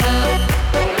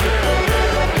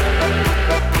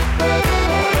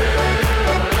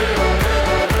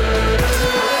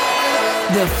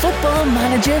Football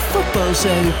Manager Football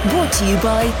Show, brought to you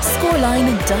by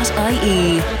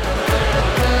scoreline.ie.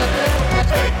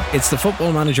 It's the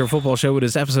Football Manager Football Show. It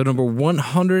is episode number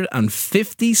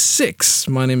 156.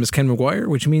 My name is Ken McGuire,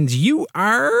 which means you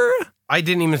are... I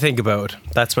didn't even think about it.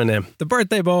 That's my name. The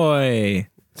birthday boy.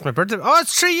 It's my birthday. Oh,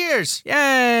 it's 3 years. Yay!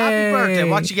 Happy birthday.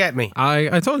 What'd you get me?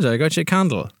 I told you, I got you a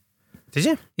candle. Did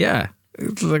you? Yeah.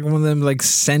 It's like one of them like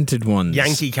scented ones.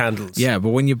 Yankee candles. Yeah, but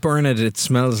when you burn it, it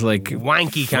smells like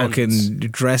wanky fucking candles.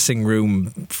 dressing room,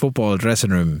 football dressing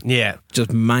room. Yeah. Just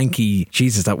manky.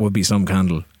 Jesus, that would be some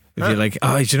candle. If you're like,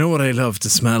 do you know what I love the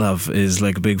smell of is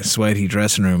like a big sweaty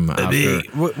dressing room.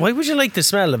 Why would you like the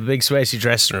smell of a big sweaty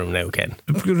dressing room now, Ken?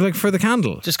 Like for the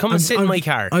candle. Just come and sit in my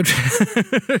car.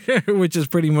 Which is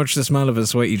pretty much the smell of a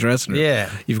sweaty dressing room.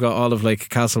 Yeah. You've got all of like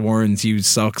Castle Warren's used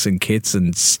socks and kits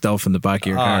and stuff in the back of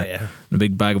your car. Yeah. And a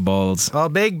big bag of balls. Oh,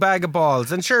 big bag of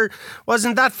balls. And sure,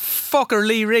 wasn't that fucker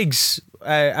Lee Riggs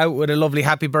out with a lovely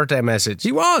happy birthday message?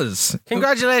 He was.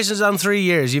 Congratulations on 3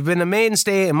 years. You've been a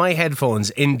mainstay in my headphones.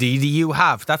 Indeed you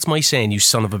have. That's my saying, you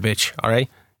son of a bitch. Alright?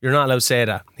 You're not allowed to say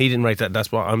that. He didn't write that.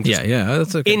 That's what I'm just... Yeah,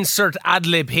 that's okay. Insert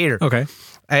ad-lib here. Okay.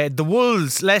 The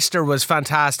Wolves, Leicester was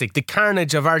fantastic. The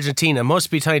carnage of Argentina. Must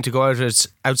be time to go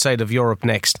outside of Europe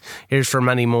next. Here's for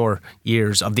many more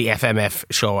years of the FMF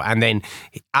show. And then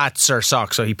at Sir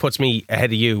Sock. So he puts me ahead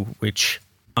of you, which...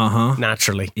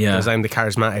 naturally, yeah, because I'm the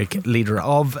charismatic leader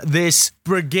of this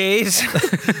brigade.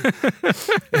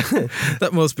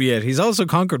 That must be it. He's also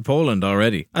conquered Poland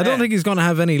already. I don't think he's going to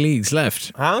have any leagues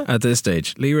left at this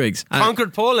stage. Lee Riggs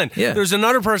conquered Poland. Yeah, there's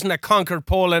another person that conquered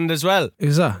Poland as well.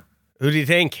 Who's that? Who do you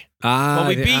think?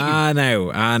 We beat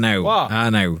now. What?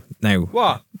 Now.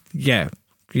 What? Yeah.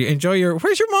 You enjoy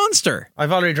where's your monster?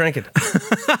 I've already drank it.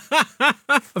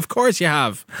 Of course you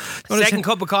have. Second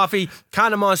cup of coffee,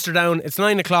 can of Monster down. It's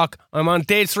 9 o'clock. I'm on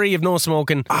day 3 of no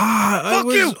smoking. I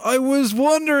was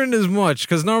wondering as much,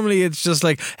 because normally it's just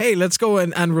like, hey, let's go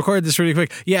and record this really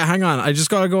quick. Yeah, hang on, I just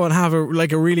gotta go and have a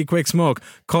really quick smoke.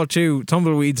 Cut to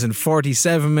tumbleweeds, and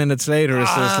 47 minutes later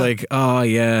it's just like, oh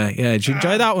yeah. Did you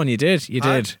enjoy that one? You did.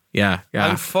 Yeah.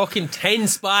 I'm fucking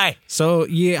tense by. So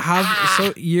you have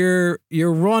so you're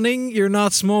running, you're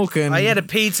not smoking. I had a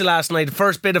pizza last night, the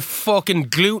first bit of fucking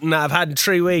gluten that I've had in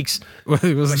 3 weeks. Was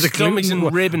it the stomach's gluten?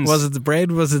 in ribbons. Was it the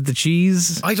bread? Was it the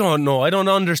cheese? I don't know. I don't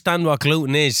understand what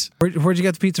gluten is. Where'd you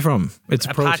get the pizza from? It's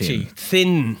Apache.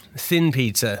 protein. Thin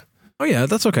pizza. Oh yeah,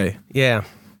 that's okay. Yeah.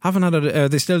 Haven't had it. Are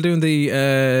they still doing the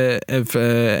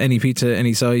any pizza,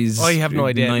 any size? I have no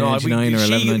idea. $9.99 or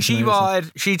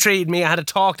 $11.99. She treated me. I had a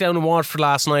talk down in Waterford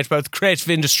last night about the creative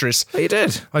industries. Oh, you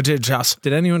did? I did, Joss.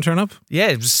 Did anyone turn up? Yeah,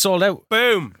 it was sold out.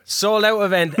 Boom, sold out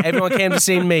event. Everyone came to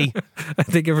see me. I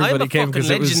think everybody came because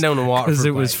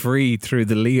it was free through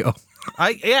the Leo.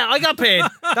 I got paid.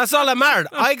 That's all that mattered.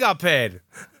 I got paid.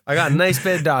 I got a nice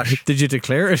bit of dash. Did you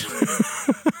declare it?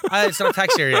 It's not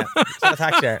tax year yet.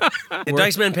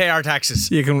 Dice men pay our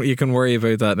taxes. You can worry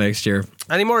about that next year.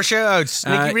 Any more shout-outs?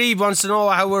 Nicky Reed wants to know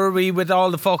how were we with all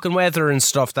the fucking weather and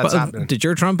stuff that's happening. Did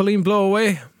your trampoline blow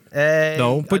away?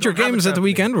 No, but your games at the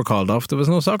weekend were called off. There was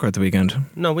no soccer at the weekend.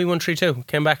 No, we won 3-2.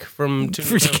 Came back from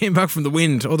 2-2. Came back from the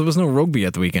wind. Oh, there was no rugby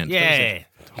at the weekend. Yeah,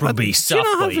 rugby soft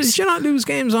boys. Did you not lose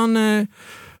games on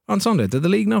Sunday? Did the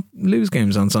league not lose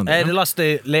games on Sunday? They lost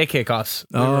the late kickoffs.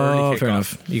 Oh, fair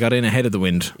enough. You got in ahead of the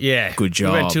wind. Yeah. Good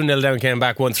job. We went 2-0 down, came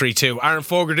back 1-3-2. Aaron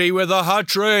Fogarty with a hat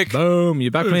trick. Boom. You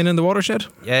back playing in the watershed?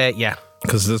 Yeah.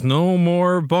 Because there's no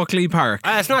more Buckley Park.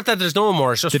 It's not that there's no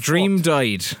more. It's just the dream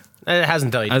died. It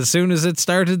hasn't died. As soon as it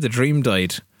started, the dream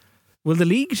died. Will the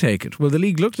league take it? Will the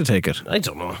league look to take it? I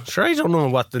don't know. Sure, I don't know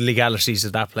what the legalities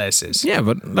of that place is. Yeah,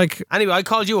 but like... Anyway, I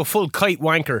called you a full kite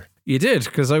wanker. You did,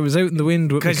 because I was out in the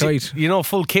wind with my kite. You know,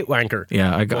 full kit wanker.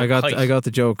 Yeah, I got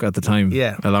the joke at the time.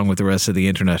 Yeah. Along with the rest of the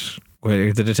internet.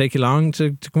 Did it take you long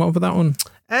to come up with that one?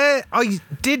 I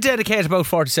did dedicate about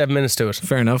 47 minutes to it.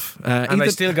 Fair enough. And I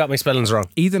still got my spellings wrong.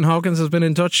 Ethan Hawkins has been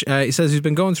in touch. He says he's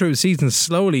been going through his season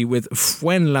slowly with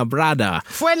Fuenlabrada.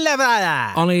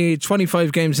 Only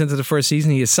 25 games into the first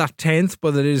season. He is sat 10th,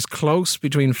 but it is close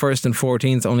between 1st and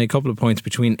 14th. Only a couple of points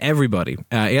between everybody.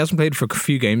 He hasn't played for a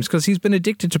few games because he's been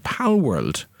addicted to Pal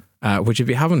World, which if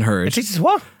you haven't heard... Addicted to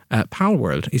what? Pal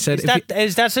World. He said,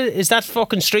 is that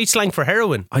fucking street slang for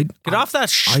heroin? Get off that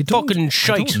fucking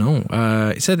shite. I don't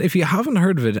know. He said, if you haven't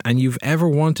heard of it and you've ever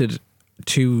wanted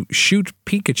to shoot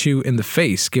Pikachu in the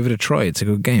face, give it a try. It's a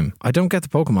good game. I don't get the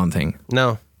Pokemon thing.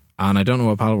 No. And I don't know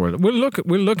what Pal World. We'll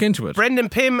look into it. Brendan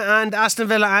Pym and Aston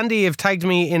Villa Andy have tagged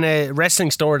me in a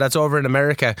wrestling store that's over in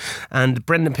America, and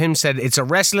Brendan Pym said it's a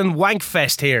wrestling wank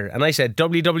fest here, and I said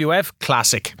WWF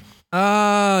classic.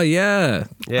 Yeah.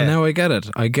 Now I get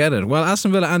it. Well,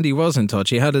 Aston Villa Andy was in touch.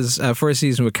 He had his first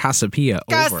season with Casapia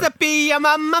over. Casapia,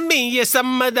 mamma mia,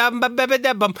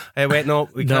 hey, wait, no,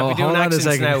 we can't be doing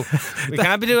accents now. We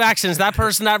can't be doing accents. That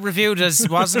person that reviewed us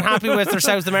wasn't happy with their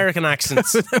South American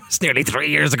accents. That was nearly 3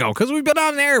 years ago because we've been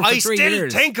on air for 3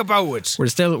 years. I still think about it. We're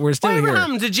still What here.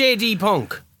 happened to JD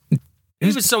Punk?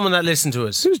 He was someone that listened to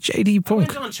us. Who's JD Punk?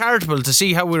 I went on Charitable to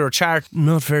see how we were charted.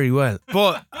 Not very well.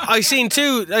 But I seen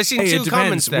two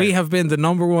comments there. We have been the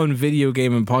number one video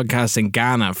gaming podcast in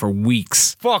Ghana for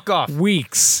weeks. Fuck off.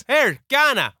 Weeks. Here,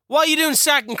 Ghana, what are you doing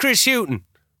sacking Chris Hughton?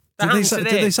 Did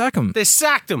they sack him? They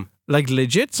sacked him. Like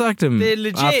legit sacked him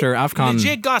after AFCON?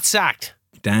 Legit got sacked.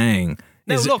 Dang.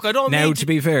 Now, look, I don't Now, to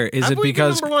be fair, is it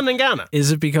because number one in Ghana?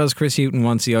 Is it because Chris Hughton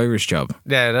wants the Irish job?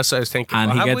 Yeah, that's what I was thinking.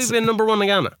 And have we been number one in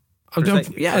Ghana?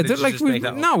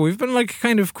 We've been like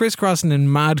kind of crisscrossing in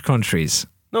mad countries.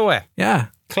 No way. Yeah.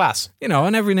 Class. You know,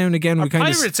 and every now and again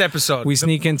Pirates episode. We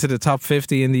sneak into the top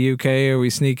 50 in the UK, or we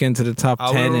sneak into the top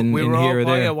 10 in here or there. We were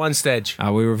high at one stage.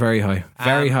 We were very high.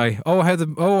 Very high. Oh, how the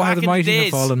mighty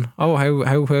have fallen. Oh,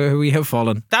 how we have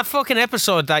fallen. That fucking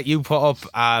episode that you put up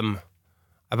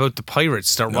about the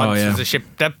pirates that wanted the ship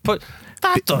that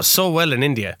does so well in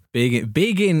India.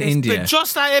 Big in India.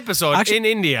 Just that episode. Actually, in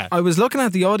India. I was looking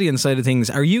at the audience side of things.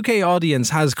 Our UK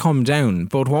audience has come down,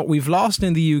 but what we've lost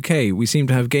in the UK, we seem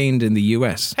to have gained in the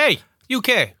US. Hey,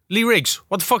 UK, Lee Riggs,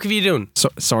 what the fuck are you doing?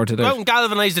 Sorted out. Don't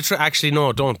galvanise the troops. Actually,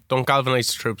 no, don't galvanise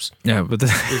the troops. Yeah, but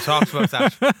we talked about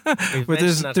that. But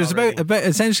there's about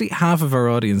essentially half of our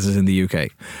audience is in the UK,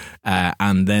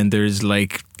 and then there's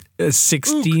like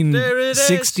 16 or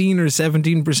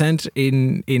 17%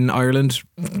 in Ireland,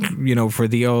 you know, for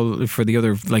the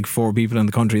other like 4 people in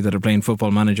the country that are playing Football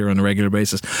Manager on a regular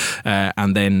basis,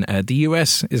 and then the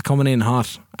US is coming in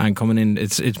hot and coming in.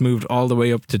 It's moved all the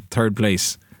way up to 3rd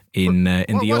place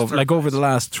over the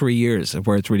last 3 years,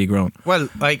 where it's really grown. Well,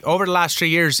 like over the last 3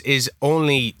 years is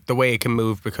only the way it can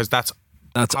move, because that's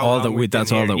all that we've had.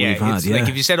 Yeah, like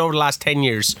if you said over the last 10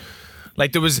 years.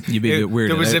 Like there was, you'd be a bit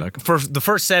weird. For the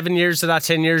first 7 years of that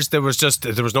 10 years, there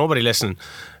was nobody listening,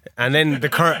 and then the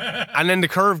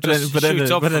curve just shoots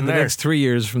up. But in the next 3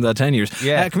 years from that 10 years,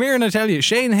 come here and I tell you,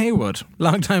 Shane Haywood,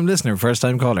 long time listener, first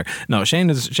time caller. No, Shane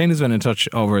has been in touch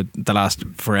over the last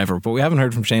forever, but we haven't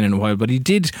heard from Shane in a while. But he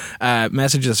did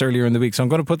message us earlier in the week, so I'm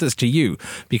going to put this to you,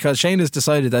 because Shane has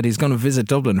decided that he's going to visit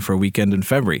Dublin for a weekend in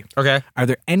February. Okay. Are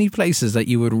there any places that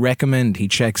you would recommend he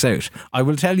checks out? I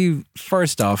will tell you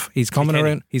first off, he's coming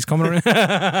around.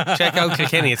 Check out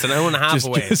Kilkenny. It's an hour and a half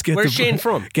away. Where's Shane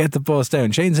from? Get the bus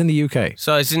down. Shane's in the UK.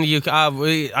 So it's in the UK.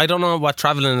 I don't know what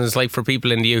travelling is like for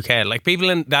people in the UK. Like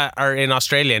people that are in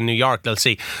Australia and New York, they'll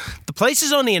see the place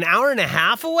is only an hour and a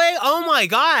half away. Oh my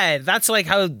god, that's like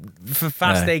how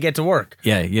fast they get to work.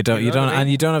 Yeah, you don't,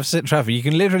 and you don't have to sit in traffic. You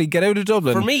can literally get out of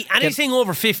Dublin. For me, anything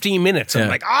over 15 minutes, I'm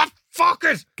like, fuck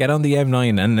it. Get on the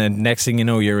M9, and then next thing you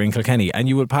know, you're in Kilkenny, and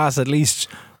you will pass at least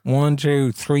 1,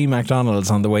 2, 3 McDonald's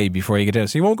on the way before you get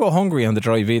out. So you won't go hungry on the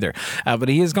drive either. But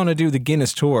he is going to do the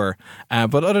Guinness tour.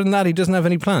 But other than that, he doesn't have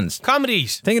any plans.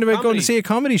 Comedies. Thinking about going to see a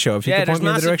comedy show, if you could point me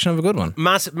in the direction of a good one.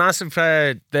 Massive.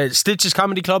 The Stitches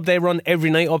Comedy Club, they run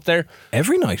every night up there.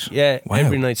 Every night? Yeah, wow.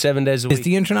 Every night, 7 days a week. Is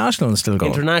the International still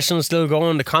going? International still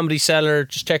going. The Comedy Cellar.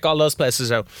 Just check all those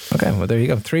places out. Okay, well, there you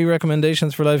go. 3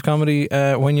 recommendations for live comedy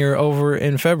when you're over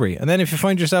in February. And then if you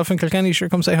find yourself in Kilkenny, sure,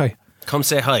 come say hi. Come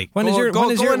say hi. When is your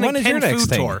next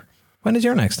thing? Tour. When is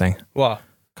your next thing? What?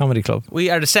 Comedy Club. We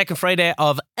are the second Friday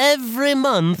of every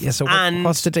month. Yeah, so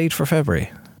what's the date for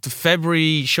February? The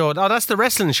February show. Oh, that's the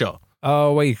wrestling show.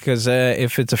 Oh, wait, because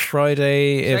if it's a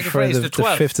Friday, the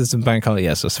 5th is the bank holiday.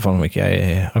 Yes, it's the following week.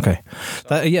 Yeah. Okay.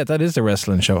 That is the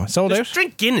wrestling show. Sold out?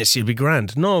 Drink Guinness, you'll be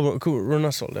grand. No, we're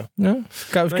not sold out. No?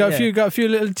 Got a few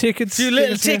little tickets. A few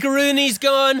little tickaroonies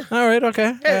going. All right,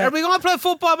 okay. Are we going to play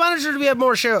Football Manager, or do we have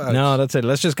more show-outs? No, that's it.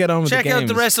 Let's just get on with the games. Check out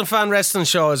the Wrestling Fan Wrestling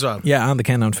Show as well. Yeah, and the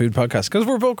Ken on Food podcast, because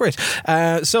we're both great.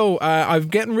 So I'm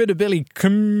getting rid of Billy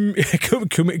Comitel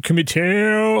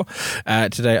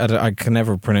today. I can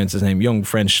never pronounce his name. Young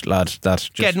French lad that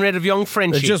just getting rid of young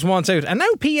Frenchie. It just wants out. And now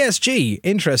PSG,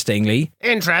 interesting.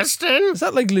 Is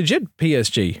that like legit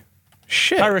PSG?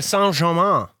 Shit. Paris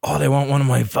Saint-Germain. Oh, they want one of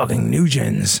my fucking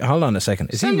Nugents. Hold on a second.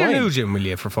 Is Send he mine? Nugent, will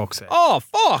you, for fuck's sake? Oh,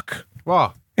 fuck.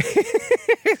 What?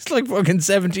 It's like fucking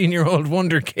 17-year-old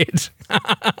Wonder Kid.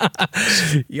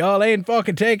 Y'all ain't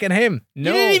fucking taking him.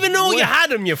 No. You didn't even know you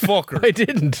had him, you fucker. I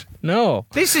didn't. No.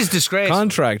 This is disgraceful.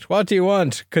 Contract. What do you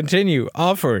want? Continue.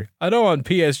 Offer. I don't want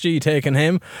PSG taking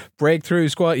him. Breakthrough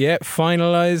squad. Yeah.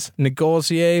 Finalise.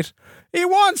 Negotiate. He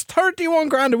wants 31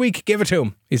 grand a week. Give it to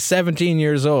him. He's 17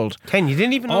 years old. Ken, you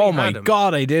didn't even know Oh my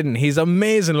God, I didn't. He's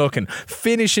amazing looking.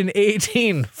 Finishing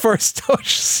 18, first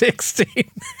touch 16.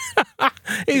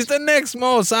 He's the next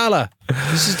Mo Salah.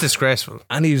 This is disgraceful.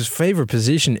 And his favourite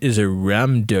position is a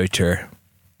Ramdeuter.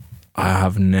 I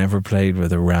have never played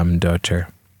with a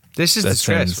Ramdeuter. This is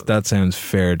disgraceful. That sounds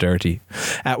fair dirty.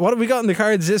 What have we got in the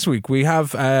cards this week? We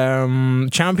have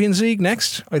Champions League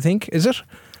next, I think, is it?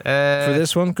 For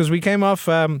this one? Because we came off...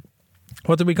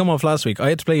 what did we come off last week? I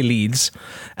had to play Leeds.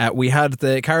 We had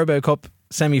the Carabao Cup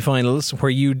semi-finals where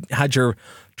you had your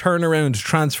turnaround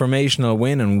transformational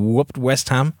win and whooped West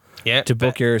Ham to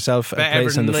book yourself a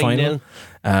place in the final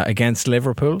against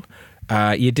Liverpool.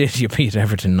 You did. You beat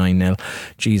Everton 9-0.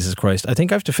 Jesus Christ. I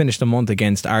think I have to finish the month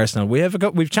against Arsenal.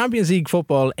 We've Champions League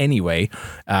football anyway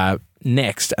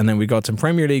next, and then we got some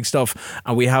Premier League stuff,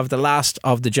 and we have the last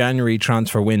of the January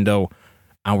transfer window,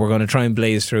 and we're going to try and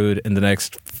blaze through it in the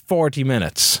next 40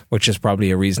 minutes, which is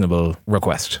probably a reasonable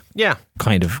request. Yeah.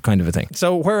 Kind of a thing.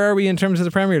 So where are we in terms of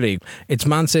the Premier League? It's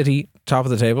Man City, top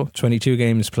of the table, 22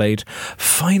 games played.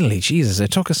 Finally, Jesus, it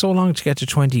took us so long to get to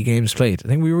 20 games played. I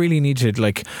think we really need to,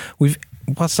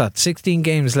 what's that? 16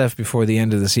 games left before the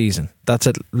end of the season. That's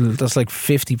like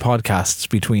 50 podcasts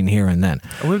between here and then.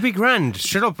 We'll be grand.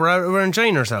 Shut up, we're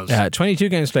enjoying ourselves. 22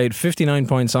 games played, 59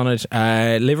 points on it.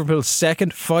 Liverpool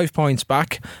second, 5 points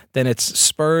back. Then it's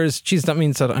Spurs. Jeez, that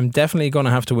means that I'm definitely going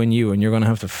to have to win you, and you're going to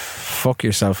have to fuck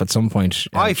yourself at some point.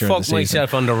 I fuck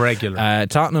myself on the regular.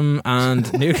 Tottenham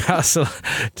and Newcastle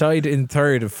tied in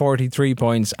third of 43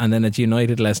 points, and then it's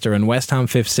United, Leicester and West Ham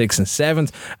 5th, 6th and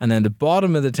 7th, and then the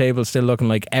bottom of the table still looking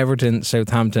like Everton,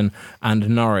 Southampton and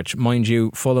Norwich. Mind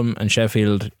you, Fulham and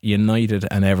Sheffield United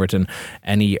and Everton,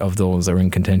 any of those are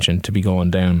in contention to be going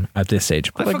down at this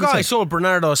stage. But I forgot I sold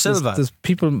Bernardo Silva. There's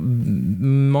people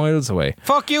miles away.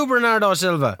 Fuck you, Bernardo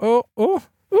Silva. Oof.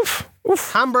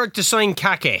 Hamburg to sign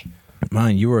Kake.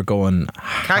 Man, you were going...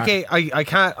 Kake, I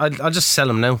can't... I'll just sell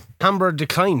him now. Hamburg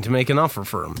declined to make an offer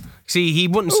for him. See, he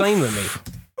wouldn't sign with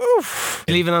me. Oof.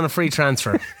 Leaving on a free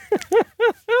transfer.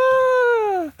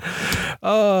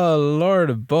 Oh, Lord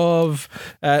above.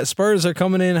 Spurs are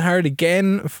coming in hard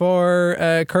again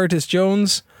for Curtis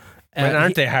Jones.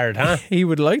 Aren't they hard, huh? He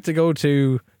would like to go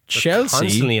to Chelsea.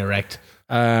 Constantly erect.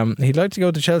 He'd like to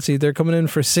go to Chelsea. They're coming in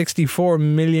for 64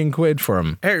 million quid for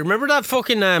him. Hey, remember that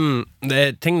fucking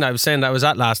the thing that I was saying that I was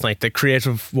at last night, the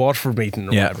creative Watford meeting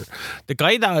or whatever? The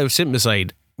guy that I was sitting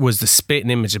beside was the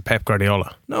spitting image of Pep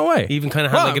Guardiola. No way. He even kind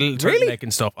of had like a little turtleneck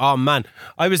and stuff. Oh man,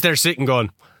 I was there sitting going,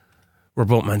 we're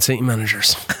both Man City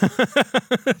managers.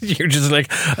 You're just like,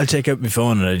 I'll take out my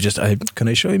phone and can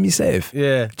I show you me save?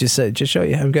 Yeah. Just show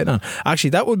you how I'm getting on.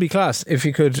 Actually, that would be class if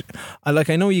you could.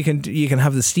 I know you can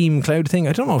have the Steam cloud thing.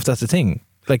 I don't know if that's a thing.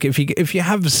 Like if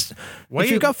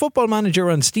you've got Football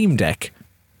Manager on Steam Deck,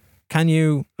 can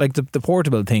you, like the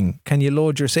portable thing, can you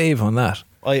load your save on that?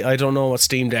 I don't know what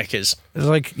Steam Deck is. It's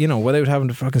like, without having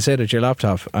to fucking sit at your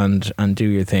laptop and do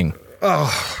your thing.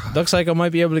 Oh, looks like I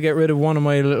might be able to get rid of one of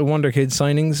my little Wonder Kid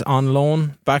signings on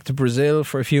loan back to Brazil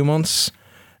for a few months,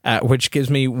 which gives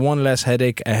me one less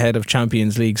headache ahead of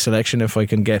Champions League selection if I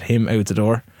can get him out the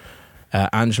door.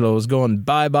 Angelo's going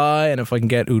bye-bye, and if I can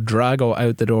get Udrago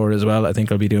out the door as well, I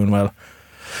think I'll be doing well.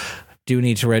 Do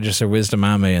need to register Wisdom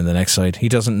Ame in the next side. He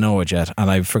doesn't know it yet, and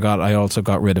I forgot I also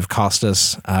got rid of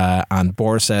Costas and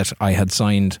Borset. I had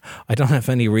signed. I don't have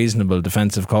any reasonable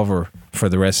defensive cover for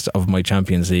the rest of my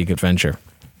Champions League adventure.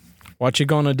 What you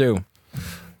gonna do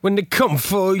when they come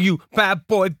for you, bad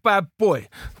boy,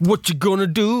 what you gonna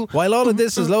do? While all of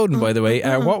this is loading, by the way,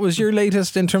 what was your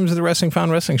latest in terms of the Wrestling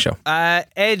Show?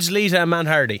 Edge, Lita and Matt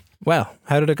Hardy. Well,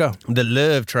 how did it go? The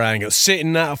love triangle,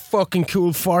 sitting at a fucking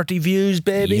cool 40 views,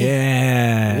 baby.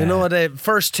 Yeah. You know, the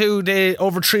first two, they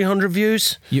over 300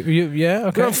 views. Yeah,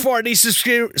 okay. We're on 40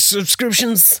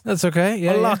 subscriptions. That's okay,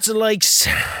 yeah. Lots of likes.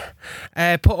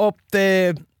 Put up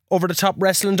the Over the Top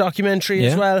Wrestling documentary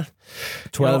as well.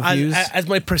 12 views. As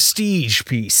my prestige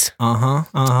piece.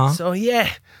 So, yeah.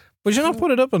 Would you not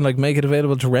put it up and make it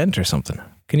available to rent or something?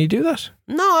 Can you do that?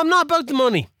 No, I'm not about the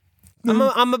money.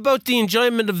 I'm about the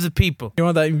enjoyment of the people. You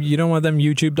want that? You don't want them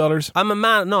YouTube dollars? I'm a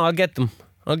man. No, I'll get them.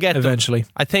 Eventually.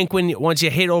 I think once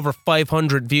you hit over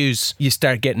 500 views, you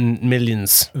start getting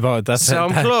millions. I'm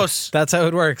close. That's how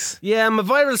it works. Yeah, I'm a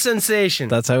viral sensation.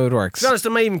 That's how it works. To be honest, I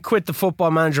might even quit the Football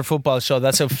Manager football show.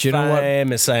 That's how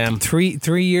famous I am.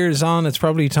 3 years on, it's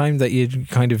probably time that you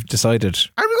kind of decided.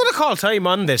 Are we going to call time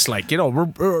on this?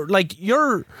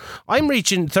 We're I'm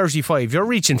reaching 35. You're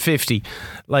reaching 50.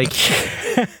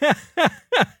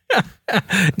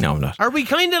 No, I'm not. Are we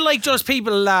kind of like just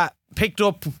people that picked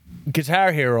up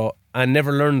Guitar Hero and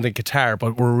never learned the guitar,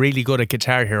 but were really good at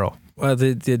Guitar Hero. Well,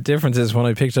 the difference is when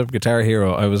I picked up Guitar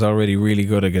Hero, I was already really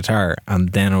good at guitar, and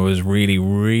then I was really,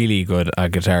 really good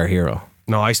at Guitar Hero.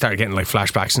 No, I started getting like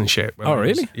flashbacks and shit. Oh,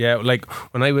 really? Yeah, like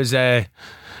when I was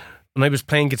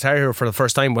playing Guitar Hero for the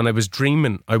first time, when I was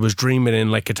dreaming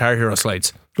in like Guitar Hero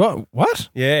slides. What?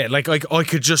 Yeah, like I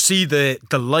could just see the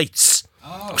lights.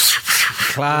 Oh,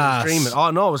 class. Dreaming.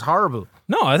 Oh no, it was horrible.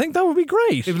 No, I think that would be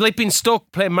great. It was like being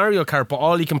stuck playing Mario Kart, but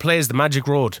all you can play is the Magic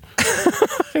Road.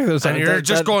 And you're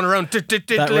just going around.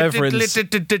 That reference.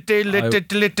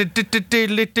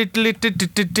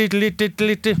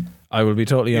 I will be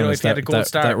totally honest.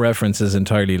 That reference is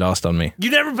entirely lost on me. You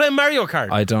never played Mario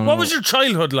Kart? I don't know. What was your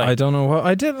childhood like? I don't know what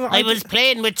I did. I was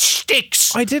playing with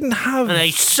sticks. I didn't have. And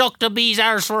I sucked a bee's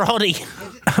arse for honey.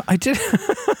 I did.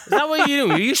 Is that what you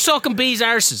do? You sucking bees'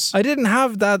 arses? I didn't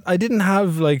have that. I didn't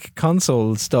have like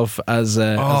console stuff as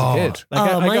a kid.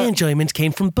 Like, my enjoyment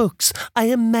came from books. I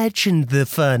imagined the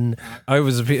fun.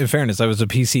 In fairness, I was a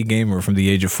PC gamer from the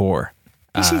age of 4.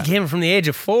 PC gamer from the age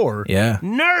of 4? Yeah.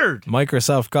 Nerd.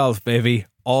 Microsoft Golf, baby.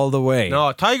 All the way.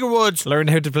 No, Tiger Woods. Learned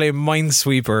how to play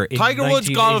Minesweeper in Tiger Woods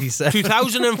Golf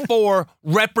 2004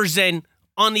 represent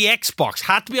on the Xbox.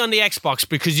 Had to be on the Xbox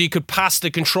because you could pass the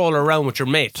controller around with your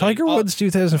mate. Tiger Woods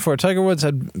 2004. Tiger Woods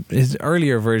had his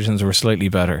earlier versions were slightly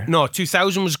better. No,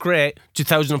 2000 was great.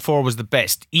 2004 was the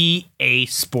best. EA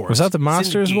Sports. Was that the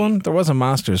Masters one? There was a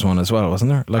Masters one as well,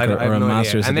 wasn't there? Like a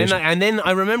Masters edition. And then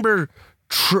I remember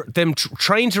them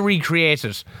trying to recreate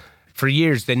it. For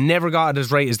years, they never got it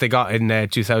as right as they got in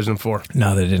 2004.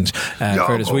 No, they didn't.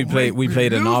 Curtis, we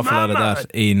played an awful lot of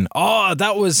that in. Oh,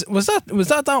 that was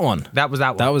that one. That was that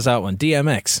one. That was that one.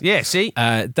 DMX. Yeah. See.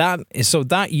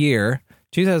 That year,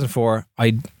 2004,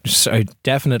 I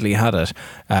definitely had it.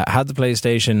 Had the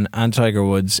PlayStation and Tiger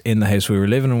Woods in the house. We were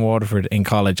living in Waterford in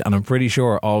college, and I'm pretty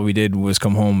sure all we did was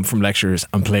come home from lectures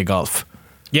and play golf.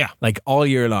 Yeah, like all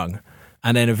year long.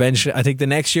 And then eventually, I think the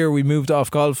next year we moved off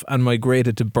golf and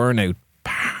migrated to Burnout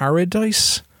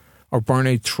Paradise or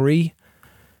Burnout 3.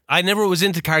 I never was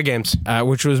into card games.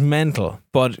 Which was mental.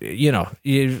 But, you know,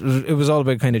 it was all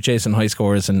about kind of chasing high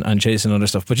scores and chasing other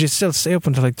stuff. But you still stay up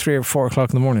until like 3 or 4 o'clock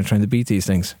in the morning trying to beat these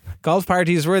things. Golf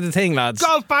parties were the thing, lads.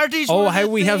 Golf parties were the thing. Oh, how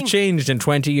we have changed in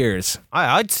 20 years. When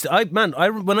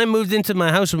I moved into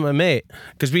my house with my mate,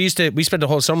 because we spent the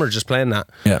whole summer just playing that.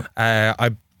 Yeah.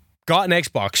 I got an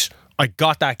Xbox. I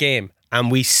got that game and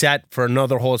we sat for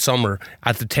another whole summer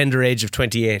at the tender age of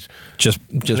 28. Just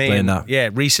playing that.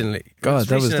 Yeah, recently. God,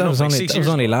 that was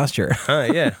only last year.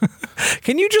 Yeah.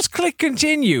 Can you just click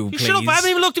continue, please? Shut up, I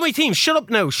haven't even looked at my team. Shut up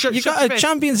now. You got a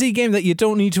Champions League game that you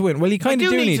don't need to win. Well, you kind of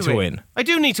do need to win. I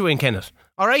do need to win, Kenneth.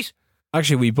 All right?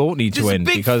 Actually, we both need to win.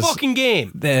 It's a big fucking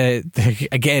game.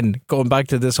 Again, going back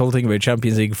to this whole thing about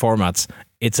Champions League formats,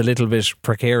 it's a little bit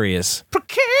precarious.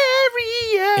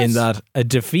 In that a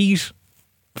defeat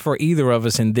for either of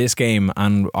us in this game,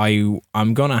 and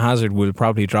I'm gonna hazard we'll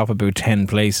probably drop about 10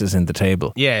 places in the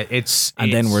table. Yeah,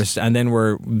 and then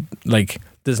we're like,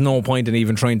 there's no point in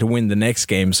even trying to win the next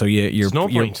game. So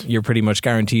you're pretty much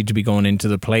guaranteed to be going into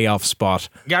the playoff spot.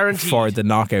 Guaranteed for the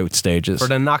knockout stages. For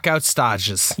the knockout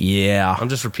stages. Yeah. I'm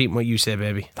just repeating what you said,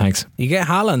 baby. Thanks. You get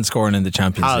Haaland scoring in the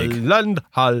Champions League. Haaland,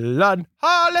 Haaland.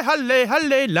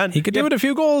 He could do with a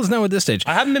few goals now at this stage.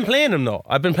 I haven't been playing him though.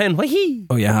 I've been playing Wahee.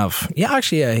 Oh, you have? Yeah,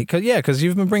 actually, because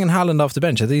you've been bringing Haaland off the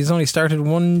bench. I think he's only started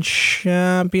one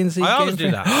Champions League game. I always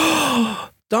do that.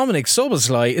 Dominic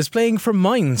Soboslai is playing for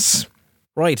Mainz.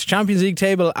 Right, Champions League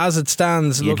table as it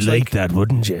stands. You'd like that,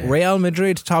 wouldn't you? Real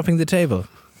Madrid topping the table.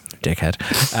 Dickhead.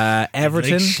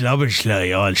 Everton. Like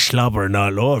Slobberslai all slobbering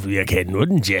all over you, kidding,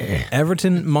 wouldn't you?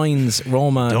 Everton, Mainz,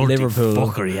 Roma, Liverpool,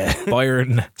 fucker, yeah.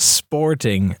 Bayern,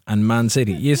 Sporting, and Man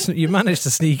City. You managed to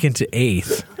sneak into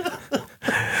 8th.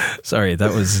 Sorry,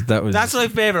 that was. That's my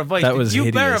favourite voice. That was you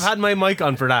hideous. better have had my mic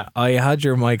on for that. I had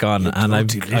your mic on, and I'm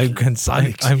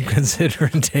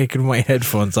considering taking my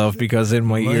headphones off because in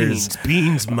my ears,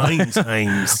 beans,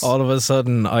 times. All of a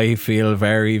sudden, I feel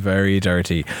very, very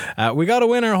dirty. We got to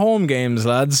win our home games,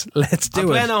 lads. Let's do it.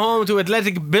 Playing at home to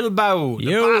Athletic Bilbao, the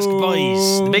Basque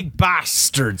boys, the big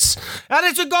bastards, and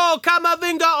it's a goal.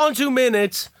 Camavinga on 2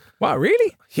 minutes. What,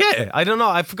 really? Yeah, I don't know.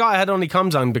 I forgot I had only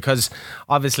comms on because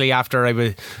obviously after I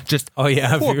was just... Oh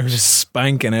yeah, you were just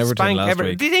spanking Everton last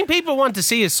week. Do you think people want to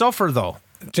see us suffer though?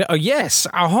 Yes,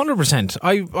 100%.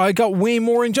 I got way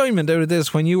more enjoyment out of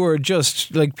this when you were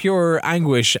just like pure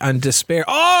anguish and despair.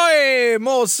 Oi,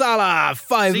 Mo Salah,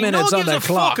 5 minutes on the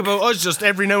clock. Fuck about us just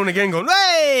every now and again going,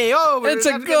 hey, it's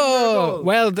a goal.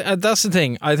 Well, that's the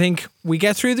thing. I think we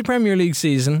get through the Premier League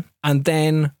season and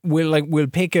then we'll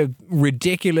pick a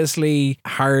ridiculously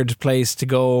hard place to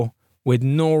go with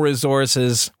no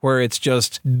resources, where it's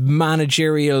just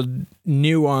managerial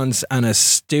nuance and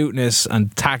astuteness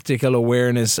and tactical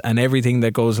awareness and everything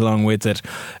that goes along with it.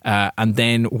 And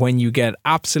then when you get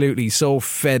absolutely so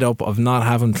fed up of not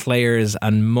having players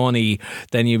and money,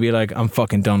 then you'll be like, I'm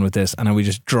fucking done with this. And then we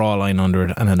just draw a line under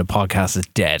it, and then the podcast is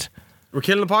dead. We're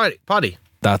killing the potty.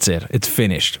 That's it. It's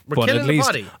finished. We're killing the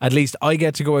potty. At least I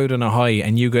get to go out on a high,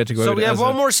 and you get to go out. So we have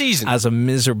one more season as a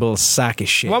miserable sack of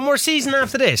shit. One more season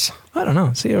after this. I don't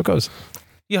know. See how it goes.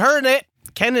 You heard it.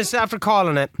 Ken is after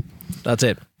calling it. That's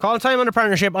it. Call time on the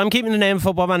partnership. I'm keeping the name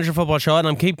Football Manager Football Show, and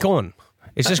I'm keep going.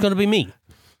 It's just going to be me.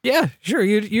 Yeah, sure.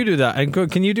 You do that. And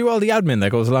can you do all the admin that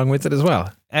goes along with it as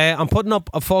well? I'm putting up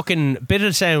a fucking bit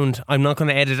of sound. I'm not going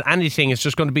to edit anything. It's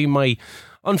just going to be my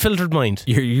unfiltered mind.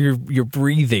 You're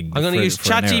breathing. I'm going to use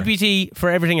ChatGPT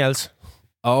for everything else.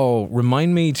 Oh,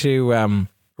 remind me to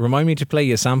play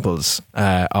you samples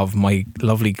of my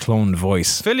lovely cloned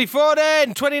voice. Philly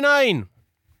Foden, 29.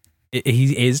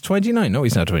 He is 29. No,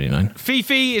 he's not 29.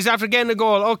 Fifi is after getting a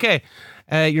goal. Okay.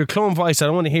 Your clone voice, I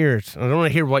don't want to hear it. I don't want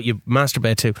to hear what you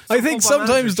masturbate to. I think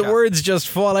sometimes the words just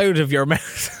fall out of your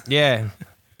mouth. Yeah.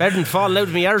 Better than falling out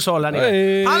of my arsehole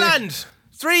anyway. Haaland!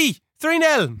 3-0.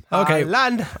 Okay.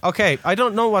 Haaland. Okay, I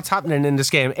don't know what's happening in this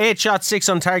game. 8 shots, 6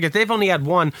 on target. They've only had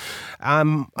 1.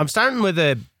 I'm starting with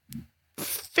a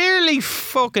fairly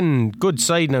fucking good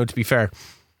side now, to be fair.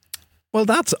 Well,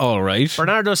 that's all right.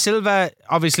 Bernardo Silva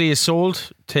obviously is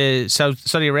sold to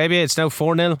Saudi Arabia. It's now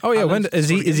 4-0. Oh yeah, when is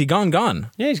he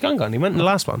gone? Yeah, he's gone. He went in the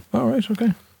last one. All right,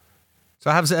 okay. So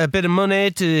I have a bit of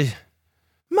money to...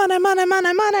 Money!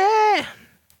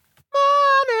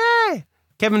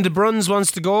 Kevin De Bruyne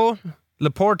wants to go.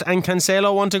 Laporte and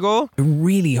Cancelo want to go. I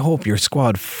really hope your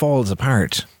squad falls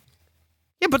apart.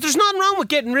 Yeah, but there's nothing wrong with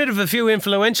getting rid of a few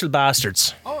influential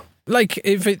bastards. Oh. Like,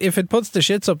 if it puts the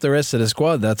shits up the rest of the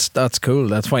squad, that's cool,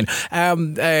 that's fine.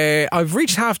 I've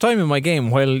reached half time in my game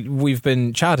while we've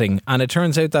been chatting, and it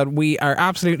turns out that we are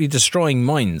absolutely destroying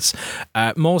minds.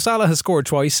 Mo Salah has scored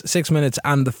twice, 6 minutes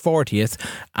and the 40th,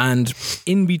 and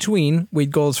in between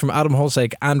we'd goals from Adam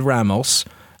Hosek and Ramos.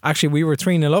 Actually, we were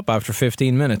 3-0 up after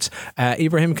 15 minutes.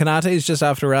 Ibrahim Kanate is just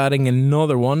after adding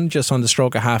another one just on the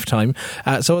stroke of half time.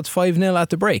 So it's 5-0 at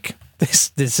the break.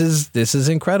 This is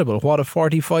incredible. What a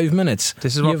 45 minutes.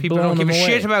 This is what people don't give a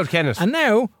shit about, Kenneth. And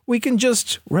now we can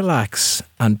just relax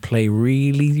and play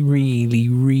really, really,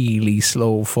 really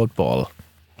slow football.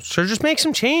 So just make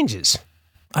some changes.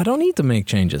 I don't need to make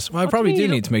changes. Well, I probably do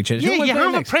need to make changes. Yeah, you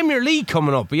have a Premier League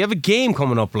coming up. You have a game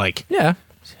coming up, like. Yeah.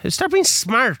 Start being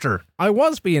smarter. I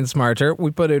was being smarter.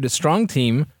 We put out a strong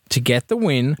team to get the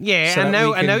win. Yeah, so and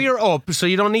now you're up, so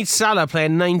you don't need Salah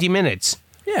playing 90 minutes.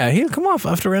 Yeah, he'll come off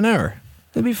after an hour.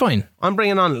 He'll be fine. I'm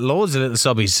bringing on loads of little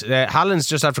subbies. Haaland's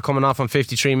just after coming off on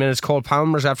 53 minutes. Cole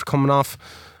Palmer's after coming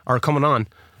on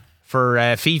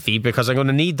for Fifi, because I'm going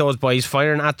to need those boys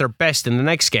firing at their best in the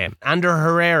next game. Ander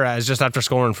Herrera is just after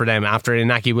scoring for them after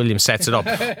Inaki Williams sets it up.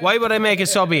 Why would I make a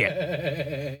sub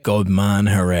here? Good man,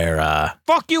 Herrera.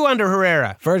 Fuck you, Ander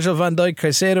Herrera. Virgil van Dijk,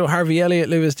 Caicedo, Harvey Elliott,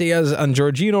 Luis Diaz and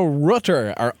Jorginho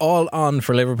Rutter are all on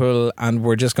for Liverpool, and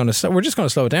we're just going to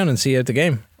slow it down and see out the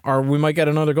game, or we might get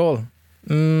another goal.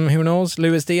 Who knows?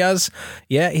 Luis Diaz,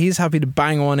 yeah, he's happy to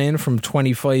bang one in from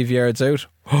 25 yards out.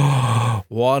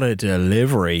 What a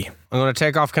delivery. I'm going to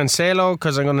take off Cancelo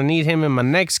because I'm going to need him in my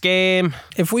next game.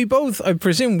 If we both, I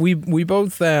presume we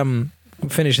both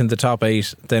finish in the top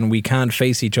 8, then we can't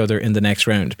face each other in the next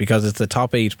round, because it's the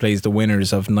top 8 plays the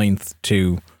winners of 9th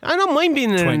to... I don't mind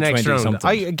being in the next round.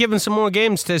 I've given some more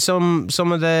games to some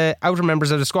of the outer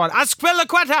members of the squad.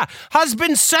 Azpilicueta has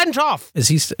been sent off. Is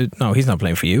he? No, he's not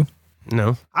playing for you.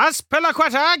 No.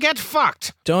 Azpilicueta, get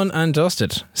fucked. Done and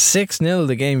dusted. 6-0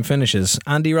 the game finishes.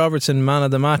 Andy Robertson, man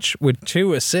of the match, with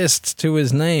 2 assists to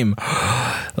his name.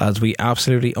 Lads, we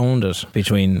absolutely owned it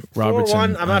between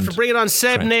Robertson 4-1. I'm after bringing on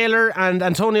Seb Naylor and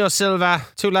Antonio Silva.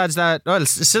 2 lads that... Well,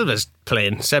 Silva's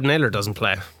playing. Seb Naylor doesn't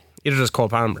play. Either does Cole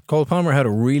Palmer. Cole Palmer had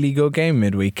a really good game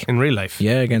midweek. In real life.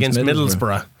 Yeah, against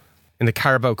Middlesbrough. In the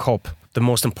Carabao Cup. The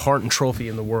most important trophy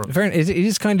in the world. It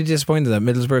is kind of disappointing that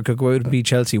Middlesbrough could go out and beat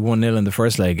Chelsea 1-0 in the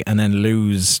first leg and then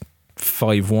lose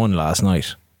 5-1 last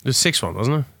night. It was 6-1,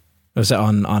 wasn't it? Was it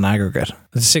on aggregate?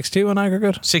 Was it 6-2 on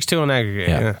aggregate? 6-2 on aggregate,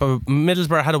 yeah. But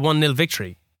Middlesbrough had a 1-0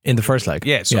 victory. In the first leg?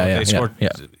 Yeah, so they scored.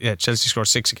 Yeah, Chelsea scored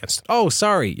 6 against them. Oh,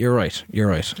 sorry. You're right.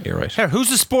 Here, who's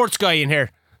the sports guy in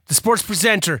here? The sports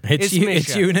presenter. It's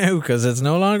you now, because it's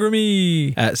no longer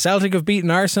me. Celtic have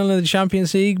beaten Arsenal in the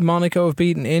Champions League. Monaco have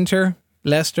beaten Inter.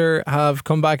 Leicester have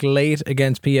come back late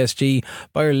against PSG.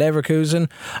 Bayer Leverkusen.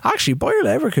 Actually, Bayer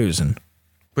Leverkusen.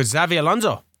 With Xavi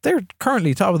Alonso. They're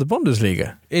currently top of the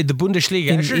Bundesliga. The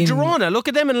Bundesliga. Girona, look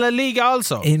at them in La Liga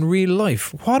also. In real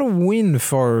life, what a win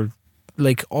for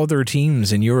like other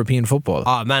teams in European football.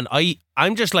 Oh man,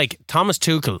 I'm just like Thomas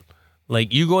Tuchel.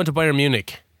 Like, you go into Bayern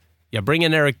Munich, you bring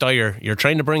in Eric Dyer, you're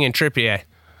trying to bring in Trippier,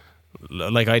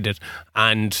 like I did,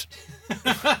 and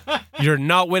you're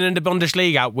not winning the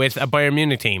Bundesliga with a Bayern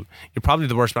Munich team. You're probably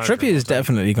the worst manager. Trippier is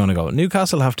definitely going to go.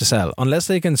 Newcastle have to sell unless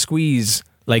they can squeeze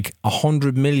like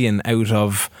 100 million out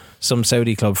of some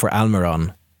Saudi club for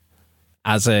Almiron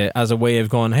as a way of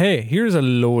going, hey, here's a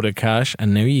load of cash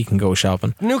and now you can go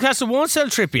shopping. Newcastle won't sell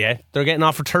Trippier. They're getting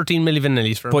offered 13 million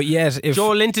vanillis for him. But yet, if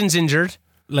Joe Linton's injured,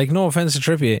 like, no offence to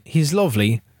Trippier, he's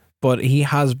lovely, but he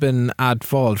has been at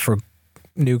fault for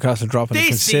Newcastle dropping a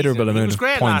considerable amount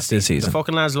of points this season. The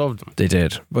fucking lads loved him. They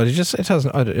did, but it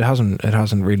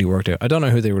hasn't really worked out. I don't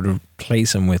know who they would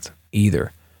replace him with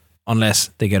either, unless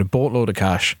they get a boatload of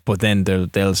cash. But then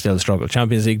they'll still struggle.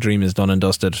 Champions League dream is done and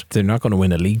dusted. They're not going to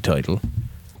win a league title.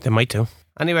 They might do.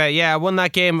 Anyway, yeah, I won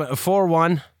that game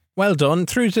 4-1. Well done.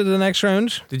 Through to the next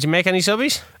round. Did you make any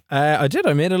subbies? I did.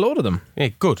 I made a load of them. Yeah,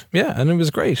 good. Yeah, and it was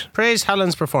great. Praise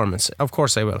Hallen's performance. Of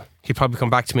course I will. He'd probably come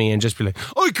back to me and just be like,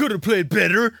 I could have played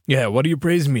better. Yeah, what are you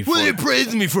praising me for? What are you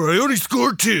praising me for? I only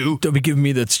scored 2. Don't be giving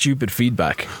me that stupid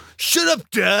feedback. Shut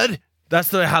up, Dad. That's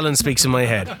the way Hallen speaks in my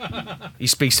head. He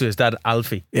speaks to his dad,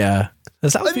 Alfie. Yeah.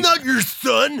 I'm not your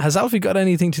son. Has Alfie got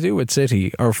anything to do with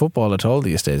City or football at all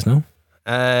these days, no?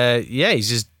 Yeah, he's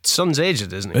his son's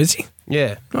aged, isn't he? Is he?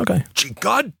 Yeah. Okay.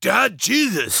 God, Dad,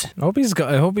 Jesus. I hope he's got.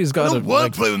 I don't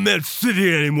want to play with Man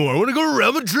City anymore. I want to go to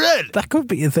Real Madrid. That could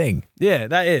be a thing. Yeah,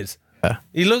 that is. Yeah.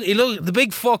 He look the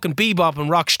big fucking bebop and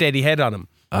rock steady head on him.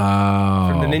 Oh.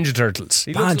 From the Ninja Turtles.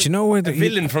 He looks you know where the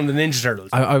villain from the Ninja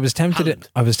Turtles. I was tempted.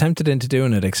 I was tempted into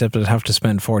doing it, except I'd have to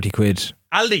spend 40 quid.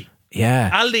 Aldi.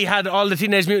 Yeah. Aldi had all the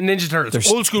Teenage Mutant Ninja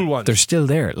Turtles, old school ones. They're still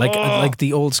there, like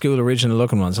the old school original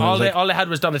looking ones. And all they had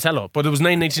was Donatello, but it was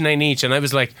 $9.99 each, and I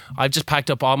was like, I've just packed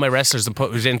up all my wrestlers and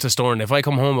put it into store, and if I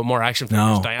come home with more action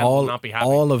figures, Diane will not be happy.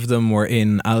 All of them were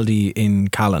in Aldi in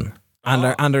Callan.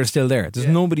 And they're still there. There's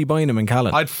nobody buying them in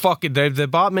Callan. I'd fuck it. They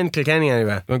bought them in Kilkenny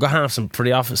anyway. I'm going to have some for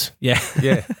the office. Yeah.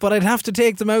 Yeah. But I'd have to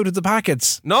take them out of the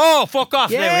packets. No, fuck off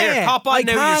now. Here, hop on I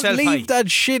now can't yourself. leave that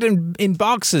shit in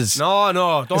boxes.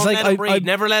 No, don't let them breed.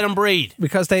 Never let them breed.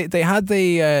 Because they had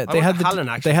the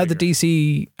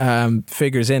DC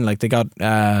figures in. Like they got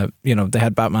they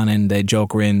had Batman in, they had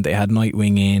Joker in, they had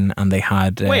Nightwing in, and they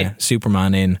had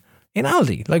Superman in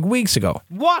Aldi, like weeks ago.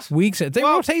 What? They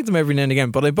rotate them every now and again,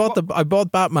 but I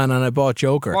bought Batman and I bought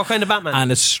Joker. What kind of Batman?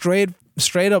 And it's straight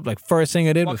up, like, first thing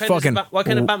I did was fucking what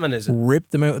kind of Batman is it?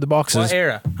 Ripped them out of the boxes. What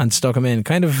era? And stuck them in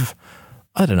kind of,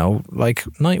 I don't know, like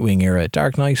Nightwing era,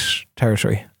 Dark Knight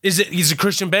territory. Is it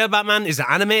Christian Bale Batman? Is it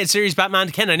animated series Batman?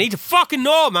 Ken, I need to fucking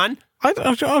know, man.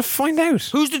 I'll find out.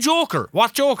 Who's the Joker?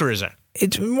 What Joker is it?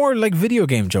 It's more like video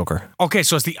game Joker. Okay,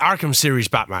 so it's the Arkham series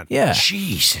Batman. Yeah.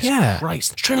 Jesus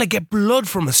Christ. Trying to get blood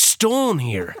from a stone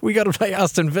here. We got to play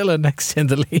Aston Villa next in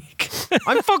the league.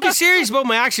 I'm fucking serious about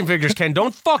my action figures, Ken.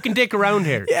 Don't fucking dick around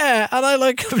here. Yeah, and I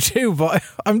like them too, but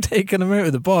I'm taking them out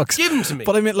of the box. Give them to me.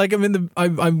 But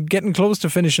I'm getting close to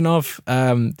finishing off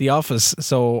the office.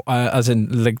 So as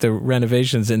in like the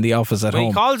renovations in the office at home.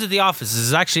 He calls it the office.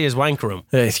 It's actually his wank room.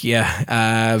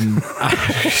 Yeah.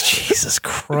 Jesus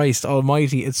Christ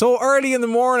Almighty! It's so early in the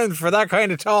morning for that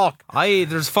kind of talk.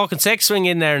 There's fucking sex swing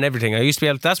in there and everything. I used to be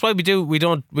able. That's why we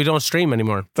don't stream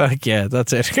anymore. Yeah,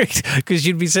 that's it. Because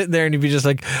you'd be sitting there and you'd be just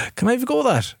like, "Can I have a go at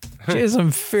that?" Jeez,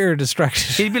 I'm fair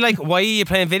distracted. He'd be like, "Why are you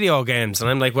playing video games?" And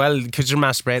I'm like, "Well, because you're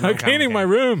masturbating." I'm cleaning my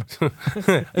room.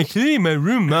 I'm cleaning my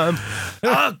room, Mom.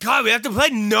 Oh God, we have to play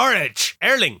Norwich.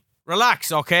 Erling,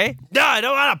 relax, okay? No, I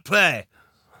don't want to play.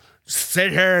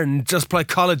 Sit here and just play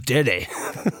Call of Duty.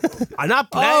 I'm not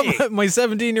playing. Oh, my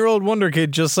 17-year-old wonder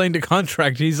kid just signed a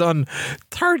contract. He's on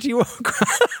 31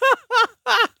 grand.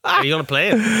 Are you going to play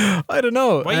it? I don't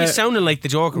know. Why are you sounding like the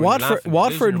Joker?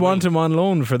 Watford want him on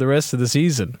loan for the rest of the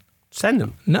season. Send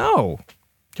him. No.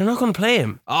 You're not going to play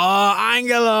him. Oh,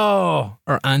 Angelo.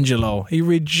 He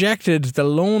rejected the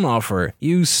loan offer.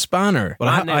 You spanner.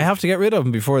 But I have to get rid of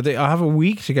him before I have a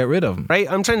week to get rid of him. Right,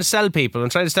 I'm trying to sell people. I'm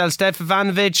trying to sell Steph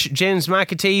Ivanovic, James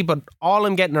McAtee, but all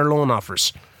I'm getting are loan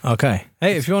offers. Okay.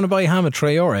 Hey, if you want to buy Hamid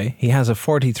Traore, he has a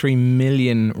 43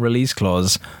 million release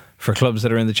clause for clubs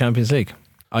that are in the Champions League.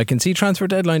 I can see transfer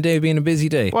deadline day being a busy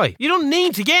day. Why? You don't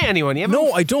need to get anyone.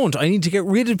 No, I don't. I need to get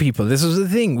rid of people. This is the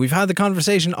thing. We've had the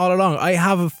conversation all along. I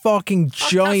have a fucking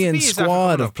giant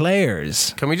squad of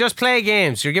players. Can we just play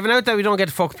games? You're giving out that we don't get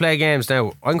to play games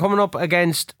now. I'm coming up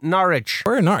against Norwich.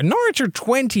 Where are Norwich are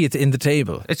 20th in the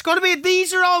table. It's going to be.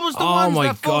 These are always the ones. Oh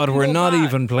my God, we're not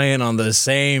even playing on the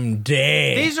same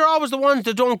day. These are always the ones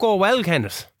that don't go well,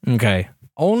 Kenneth. Okay.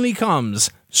 Only comes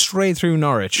straight through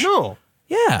Norwich. No.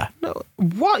 Yeah. No,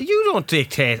 what? You don't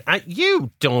dictate.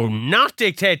 You do not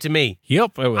dictate to me.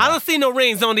 Yep, I will. I don't see no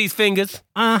rings on these fingers.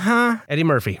 Eddie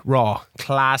Murphy, raw,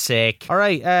 classic. All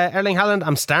right, Erling Haaland,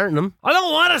 I'm starting him. I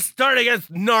don't want to start against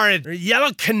Norwich. They're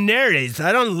yellow canaries.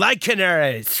 I don't like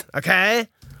canaries, okay?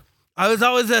 I was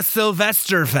always a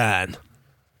Sylvester fan.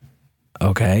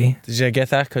 Okay. Did you get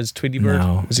that? Because Tweety Bird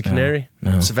was a canary?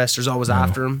 No. Sylvester's always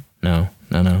after him? No.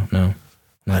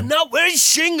 I'm not wearing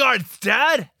shin guards,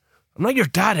 Dad. I'm not your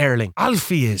dad, Erling.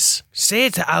 Alfie is. Say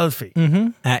it to Alfie.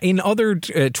 In other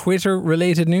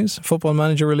Twitter-related news, Football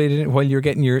Manager-related, while you're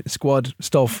getting your squad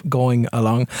stuff going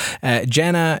along,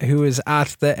 Jenna, who is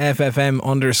at the FFM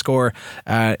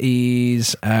 _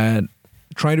 is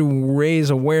trying to raise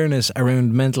awareness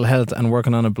around mental health and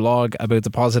working on a blog about the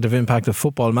positive impact of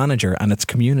Football Manager and its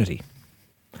community.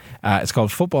 It's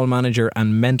called Football Manager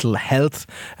and Mental Health.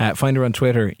 Find her on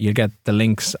Twitter. You'll get the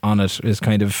links on it. Is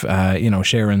kind of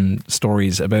sharing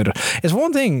stories about it. It's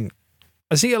one thing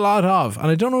I see a lot of, and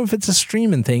I don't know if it's a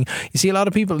streaming thing. You see a lot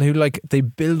of people who they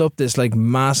build up this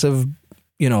massive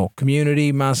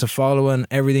community, massive following.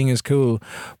 Everything is cool,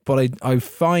 but I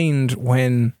find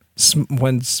when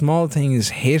small things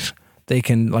hit, they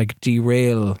can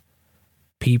derail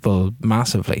people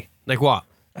massively. Like what?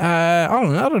 I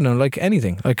don't know,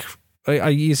 anything.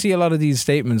 You see a lot of these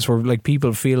statements where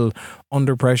people feel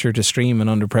under pressure to stream and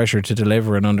under pressure to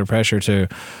deliver and under pressure to,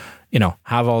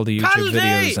 have all the YouTube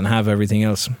videos and have everything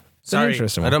else. Sorry,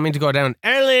 I don't mean to go down.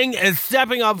 Erling is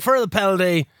stepping up for the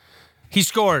penalty. He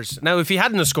scores. Now, if he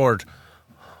hadn't have scored,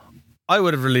 I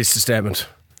would have released a statement.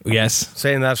 Yes.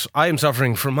 Saying that I am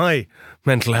suffering from my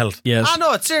mental health. Yes.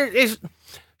 No, it's serious.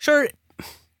 Sure,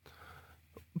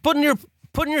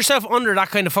 putting yourself under that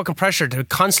kind of fucking pressure to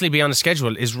constantly be on a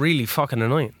schedule is really fucking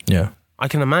annoying. Yeah. I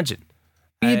can imagine.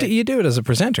 You do it as a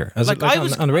presenter, on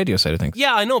the radio side of things.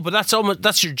 Yeah, I know, but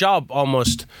that's your job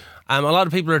almost. A lot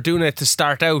of people are doing it to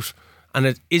start out, and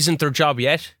it isn't their job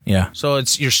yet. Yeah. So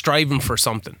you're striving for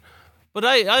something. But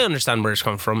I understand where it's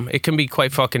come from. It can be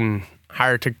quite fucking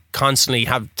hard to constantly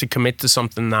have to commit to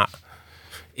something that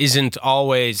isn't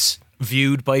always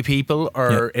viewed by people,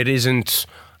 or it isn't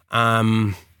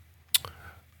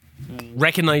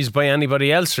recognised by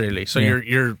anybody else, really. So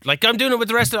you're like, I'm doing it with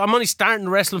the rest of. I'm only starting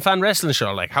the Wrestling Fan Wrestling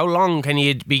show. Like, how long can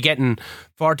you be getting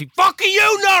 40? Fuck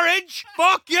you, Norwich!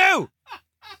 Fuck you,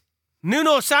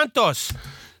 Nuno Santos.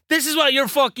 This is what you're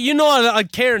fucking. You know I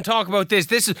care and talk about this.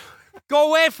 This is. Go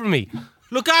away from me.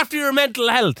 Look after your mental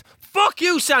health. Fuck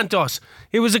you, Santos.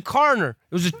 It was a corner.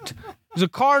 It was a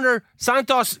corner.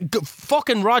 Santos,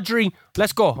 fucking Rodri.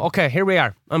 Let's go. Okay, here we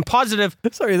are. I'm positive.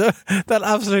 Sorry, that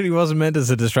absolutely wasn't meant as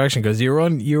a distraction because you were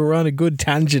on a good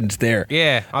tangent there.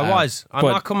 Yeah, I was. I'm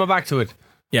not coming back to it.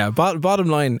 Yeah, bottom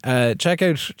line, check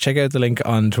out the link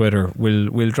on Twitter.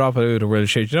 We'll drop it out or we'll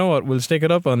share. You know what? We'll stick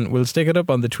it up on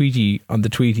the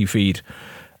Tweety feed,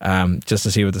 just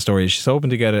to see what the story is. She's hoping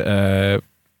to get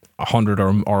 100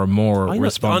 or more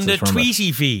responses on the from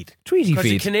Tweety feed. Tweety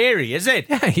feed. It's a canary, is it?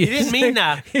 Yeah, you didn't mean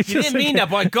that. You didn't mean that,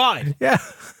 by God. Yeah.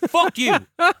 Fuck you. And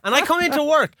I come into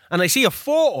work and I see a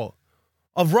photo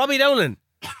of Robbie Dowling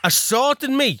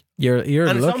assaulting me. You're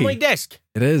and it's lucky. on my desk.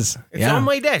 It is. It's on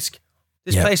my desk.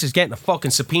 This place is getting a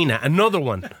fucking subpoena. Another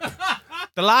one.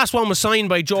 The last one was signed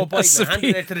by Joe Biden and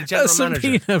handed it to the general manager.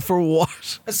 A subpoena for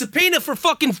what? A subpoena for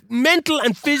fucking mental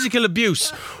and physical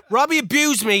abuse. Robbie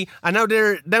abused me, and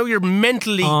now you're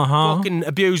mentally fucking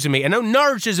abusing me, and now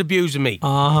Norwich is abusing me.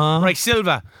 Right,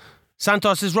 Silva.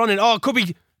 Santos is running. Oh, it could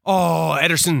be. Oh,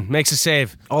 Ederson makes a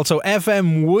save. Also,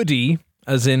 FM Woody,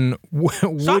 as in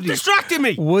Woody. Stop distracting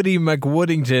me. Woody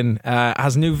McWoodington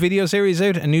has a new video series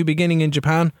out, A New Beginning in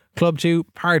Japan. Club 2,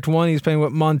 Part 1. He's playing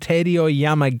with Montedio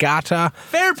Yamagata.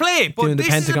 Fair play, but doing the this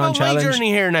Pentagon is about Challenge. my journey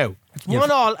here now. It's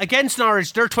 1-1 against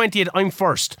Norwich. They're 20th. I'm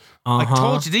first. I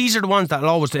told you, these are the ones that will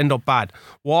always end up bad.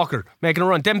 Walker making a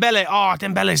run. Dembele. Oh,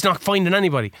 Dembele's not finding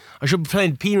anybody. I should be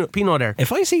playing Pino there.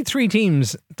 If I see 3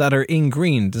 teams that are in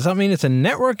green, does that mean it's a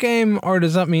network game, or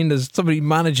does that mean there's somebody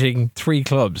managing 3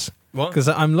 clubs? What? Because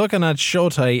I'm looking at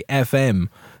Shotai FM.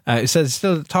 It says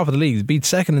still at the top of the league. Beat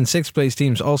 2nd and 6th place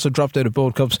teams. Also dropped out of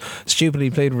both cups.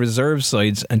 Stupidly played reserve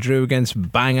sides and drew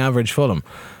against bang average Fulham.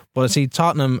 But I see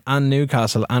Tottenham and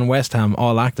Newcastle and West Ham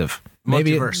all active.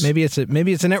 Multiverse.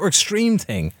 Maybe it's a network stream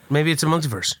thing. Maybe it's a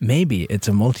multiverse. Maybe it's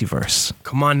a multiverse.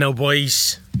 Come on now,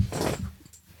 boys.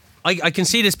 I can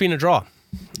see this being a draw.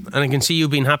 And I can see you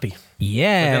being happy.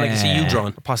 Yeah. And then I can see you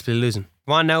drawing, possibly losing.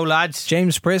 Come on now, lads.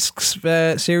 James Prisk's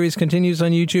series continues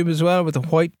on YouTube as well with the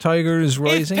White Tigers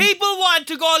rising. If people want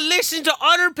to go listen to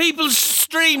other people's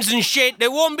streams and shit, they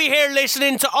won't be here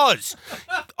listening to us.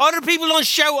 Other people don't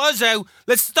shout us out.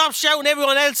 Let's stop shouting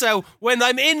everyone else out when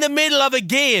I'm in the middle of a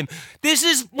game. This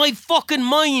is my fucking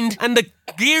mind and the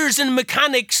gears and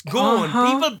mechanics going.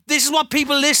 People, this is what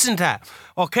people listen to.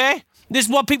 Okay? This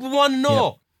is what people want to know.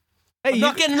 Yep. Hey, I'm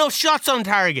not getting enough shots on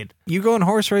target. You going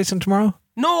horse racing tomorrow?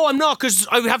 No, I'm not, because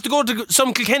I have to go to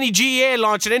some Kilkenny GA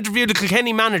launch and interview the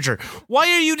Kilkenny manager. Why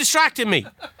are you distracting me?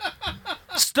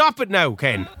 Stop it now,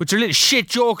 Ken, with your little shit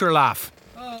Joker laugh.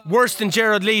 Worse than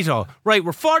Gerard Leto. Right,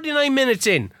 we're 49 minutes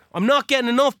in. I'm not getting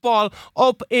enough ball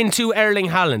up into Erling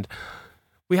Haaland.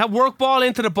 We have work ball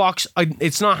into the box.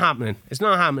 It's not happening. It's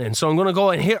not happening. So I'm going to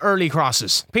go and hit early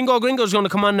crosses. Pingo Gringo's going to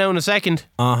come on now in a second.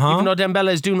 Even though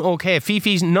Dembele is doing okay.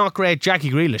 Fifi's not great. Jackie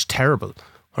Grealish, terrible.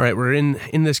 All right, we're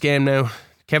in this game now.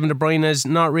 Kevin De Bruyne is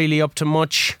not really up to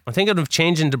much. I think I'd have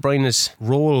changing De Bruyne's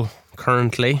role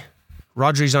currently.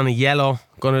 Rodri's on a yellow.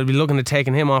 Going to be looking at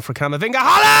taking him off for Camavinga.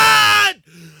 Haaland!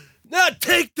 Now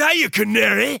take that, you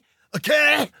canary.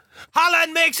 Okay?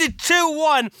 Haaland makes it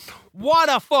 2-1. What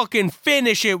a fucking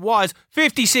finish it was.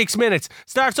 56 minutes.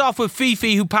 Starts off with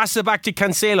Fifi, who passes it back to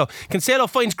Cancelo. Cancelo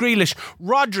finds Grealish.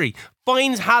 Rodri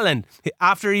finds Haaland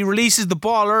after he releases the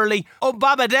ball early.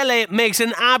 Babadele makes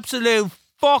an absolute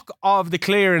fuck of the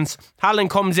clearance. Haaland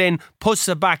comes in, puts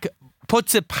it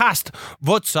past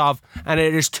Vutsov, and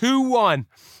it is 2-1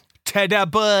 to the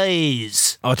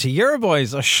boys. Oh, to your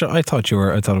boys. I thought you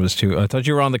were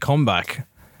on the comeback.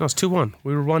 No, it's 2-1.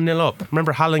 We were 1-0 up.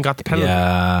 Remember Haaland got the penalty?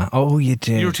 Yeah. Oh, you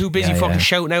did. You were too busy fucking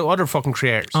shouting out other fucking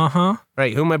creators.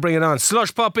 Right, who am I bringing on?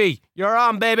 Slush Puppy. You're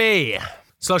on, baby.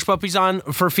 Slush Puppy's on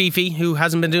for Fifi, who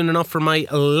hasn't been doing enough for my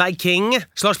liking.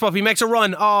 Slush Puppy makes a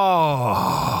run.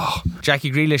 Oh.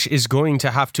 Jackie Grealish is going to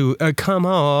have to come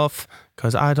off,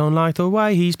 because I don't like the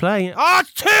way he's playing. Oh,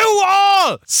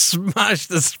 2-all! Smash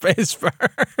the space bar.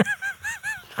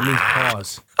 I need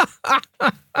pause.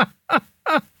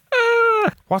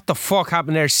 What the fuck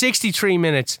happened there? 63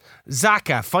 minutes.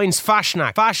 Xhaka finds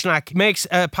Fashnak. Fashnak makes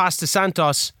a pass to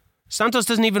Santos. Santos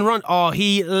doesn't even run. Oh,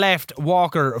 he left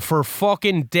Walker for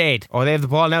fucking dead. Oh, they have the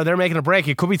ball now. They're making a break.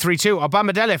 It could be 3-2.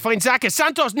 Obamadele finds Xhaka.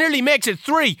 Santos nearly makes it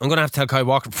 3. I'm going to have to tell Kai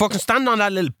Walker, fucking stand on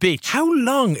that little bitch. How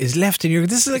long is left in your...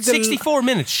 This is like 64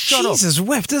 minutes. Shut up. Jesus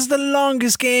whip. This is the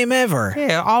longest game ever.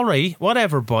 Yeah, all right.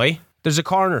 Whatever, boy. There's a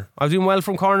corner. I'm doing well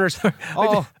from corners.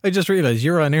 Oh, I just realised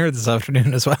you're on air this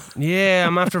afternoon as well. Yeah,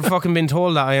 I'm after fucking being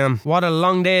told that I am. What a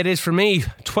long day it is for me.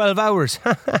 12 hours.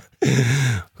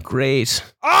 Great.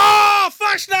 Oh,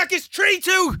 Fashnak is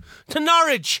 3-2 to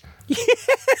Norwich.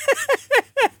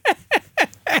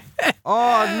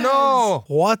 Oh no!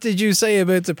 What did you say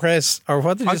about the press, or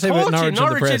what did you say about Norwich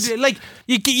and the press? Like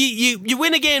you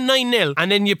win a game 9-0,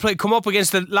 and then you come up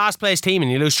against the last place team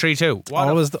and you lose 3-2.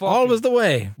 Always the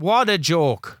way. What a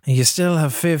joke! You still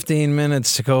have 15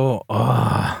 minutes to go.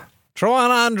 Oh. Throw on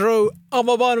Andrew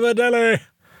Amabamadele.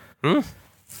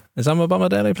 Is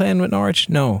Amabamadele playing with Norwich?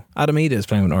 No, Adamida is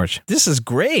playing with Norwich. This is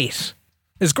great.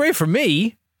 It's great for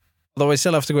me, although I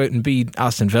still have to go out and beat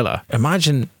Aston Villa.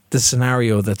 Imagine the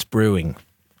scenario that's brewing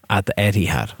at the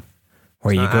Etihad,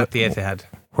 where you go at the Etihad,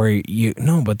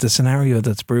 but the scenario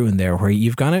that's brewing there, where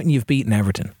you've gone out and you've beaten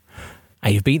Everton,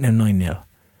 and you've beaten them 9-0,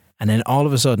 and then all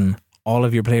of a sudden, all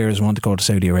of your players want to go to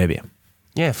Saudi Arabia.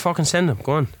 Yeah, fucking send them.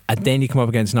 Go on. And then you come up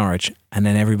against Norwich, and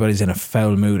then everybody's in a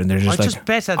foul mood, and they're just I just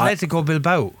bet Atletico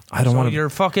Bilbao. I don't want to. Your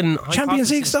fucking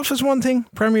Champions League stuff is one thing.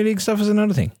 Premier League stuff is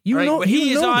another thing. You know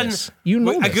this.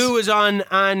 Agu is on,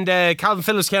 and Calvin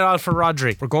Phillips came on for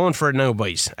Rodri. We're going for it now,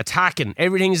 boys. Attacking.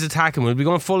 Everything is attacking. We'll be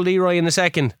going full Leroy in a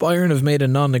second. Bayern have made a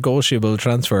non-negotiable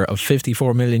transfer of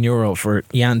 €54 million for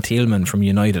Jan Thielmann from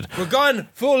United. We're going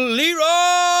full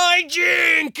Leroy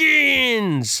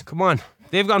Jenkins. Come on.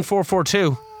 They've gone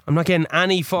 4-4-2. I'm not getting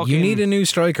any fucking... You need a new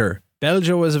striker.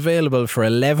 Belgio is available for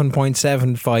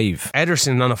 11.75.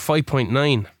 Ederson on a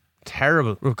 5.9.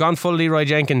 Terrible. We've gone full Leroy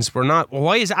Jenkins. We're not...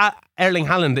 Why is Erling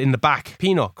Haaland in the back?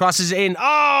 Pino crosses it in.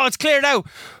 Oh, it's cleared out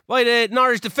by the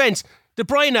Norwich defence. De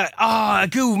Bruyne.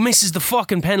 Agu misses the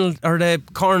fucking penalty or the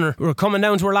corner. We're coming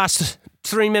down to our last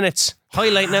 3 minutes.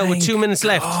 Highlight now with 2 minutes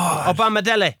left.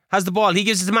 Obamadele has the ball. He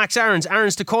gives it to Max Aarons.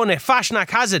 Aarons to Kone. Fashnak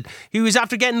has it. He was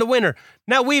after getting the winner.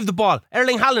 Now we have the ball.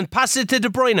 Erling Haaland passes it to De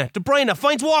Bruyne. De Bruyne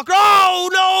finds Walker. Oh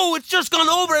no, it's just gone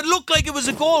over. It looked like it was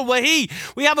a goal. We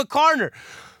have a corner.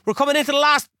 We're coming into the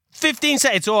last 15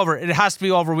 seconds. It's over. It has to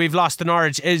be over. We've lost the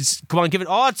Norwich. Come on, give it.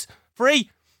 Oh, it's free.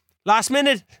 Last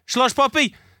minute. Slush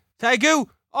puppy. Tagu.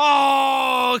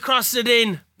 Oh, crosses it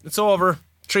in. It's over.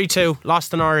 3-2.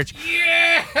 Lost the Norwich.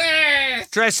 Yes!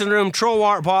 Dressing room. Throw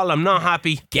water bottle. I'm not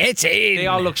happy. Get in. They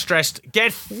all look stressed.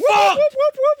 Get fucked. Whoop, whoop,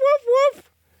 whoop, whoop, whoop, whoop.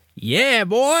 Yeah,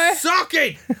 boy. Suck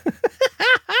it.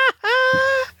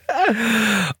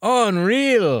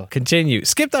 Unreal. Continue.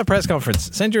 Skip that press conference.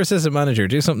 Send your assistant manager.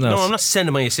 Do something else. No, I'm not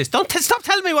sending my assist. Stop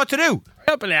telling me what to do.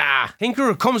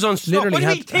 Tinkerer comes unstuck. Literally What do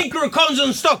you mean Tinkerer comes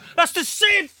unstuck? That's the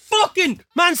same fucking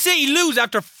Man City lose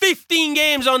after 15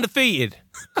 games undefeated.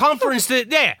 Conference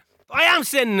yeah. I am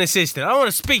sending an assistant. I don't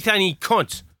want to speak to any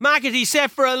cunts. McAtee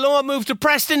set for a loan move to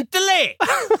Preston. Delay.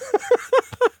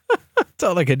 That's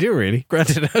all I could do, really.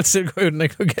 Granted, I'd still go out and I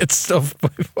could get stuffed by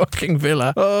fucking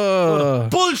Villa. Oh,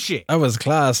 bullshit. That was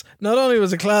class. Not only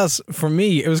was it class for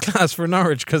me, it was class for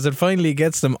Norwich because it finally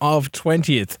gets them off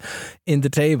 20th in the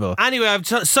table. Anyway, I've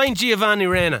signed Giovanni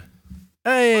Reina.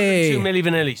 Hey, 102 million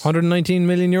vanillis. 119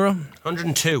 million euro?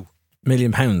 102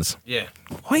 million pounds. Yeah.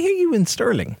 Why are you in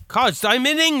sterling? Cause I'm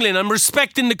in England. I'm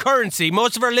respecting the currency.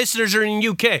 Most of our listeners are in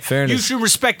UK. Fairness. You should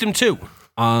respect them too.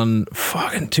 On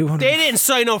fucking 200. They didn't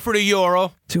sign up for the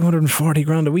euro. 240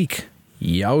 grand a week.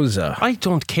 Yowza. I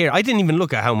don't care. I didn't even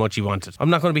look at how much he wanted.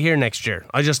 I'm not going to be here next year.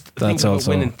 I just think about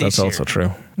winning this year. That's also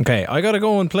true. Okay, I got to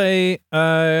go and play.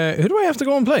 Who do I have to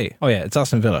go and play? Oh yeah, it's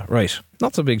Aston Villa. Right.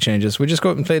 Not so big changes. We just go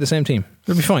out and play the same team.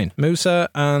 It'll be fine. Musa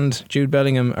and Jude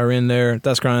Bellingham are in there.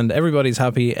 That's grand. Everybody's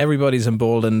happy. Everybody's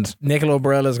emboldened. Nicolo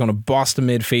Barella's going to boss the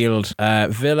midfield.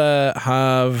 Villa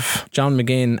have John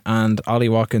McGinn and Ollie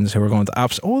Watkins who are going to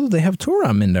Oh, they have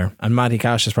Thuram in there. And Matty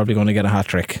Cash is probably going to get a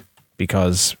hat-trick.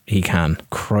 Because he can.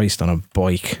 Christ on a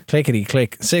bike. Clickety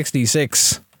click.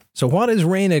 66. So what is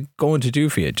Reina going to do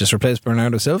for you? Just replace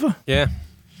Bernardo Silva? Yeah.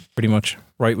 Pretty much.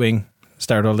 Right wing.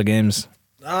 Start all the games.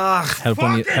 Help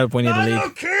when you the league. I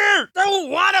don't care.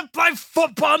 Don't want to play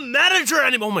football manager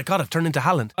anymore. Oh my God, I've turned into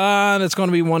Haaland. And it's going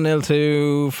to be 1-0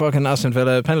 to fucking Aston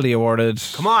Villa. Penalty awarded.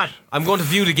 Come on. I'm going to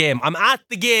view the game. I'm at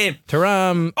the game.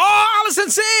 Thuram. Oh, Alisson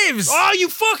saves. Oh, you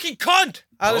fucking cunt.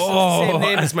 Alisson's the same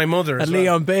name as my mother as and well.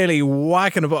 Leon Bailey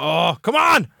whacking about. Oh, come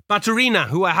on. Baturina,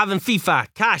 who I have in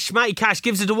FIFA. Cash, Matty Cash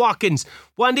gives it to Watkins.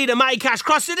 Wandita, Matty Cash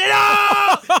crosses it in.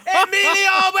 Oh!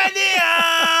 Emilio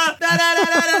Buendia.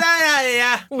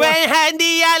 When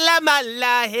handy la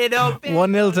mala hit up.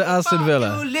 1-0 to Aston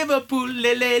Villa. Liverpool,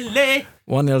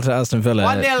 1-0 to Aston Villa.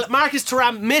 1-0. Marcus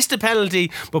Thuram missed a penalty,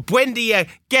 but Buendia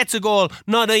gets a goal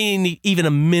not even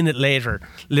a minute later.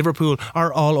 Liverpool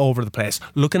are all over the place.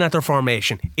 Looking at their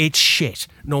formation, it's shit.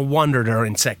 No wonder they're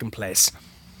in second place.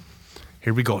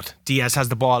 Here we go. Diaz has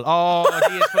the ball. Oh,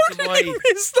 Diaz puts it wide.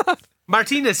 Missed that.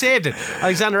 Martinez saved it.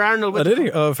 Alexander Arnold with did he?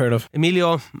 Oh, fair enough.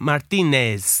 Emilio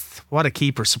Martinez. What a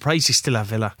keeper. Surprised he's still at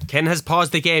Villa. Ken has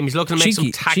paused the game. He's looking to make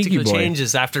some tactical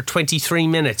changes after 23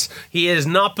 minutes. He is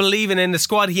not believing in the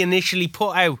squad he initially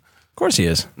put out. Of course he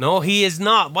is. No, he is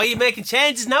not. Why are you making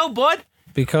changes now, bud?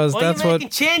 Because that's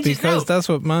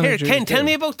what managers Here, Ken, do. tell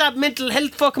me about that mental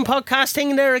health fucking podcast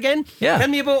thing there again. Yeah. Tell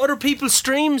me about other people's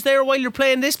streams there while you're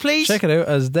playing this, please. Check it out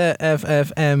as the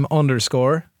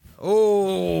FFM_.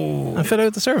 Oh. And fill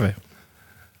out the survey.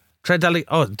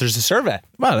 There's a survey.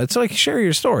 Well, it's like share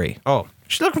your story. Oh.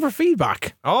 She's looking for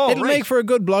feedback. Oh, it'll make for a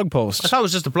good blog post. I thought it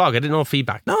was just a blog. I didn't know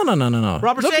feedback. No.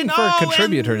 Robert looking saying, for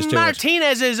contributors to it.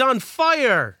 Martinez is on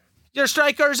fire. Your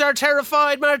strikers are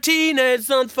terrified.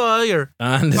 Martinez on fire.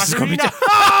 And this is going to be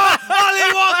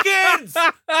Ollie Watkins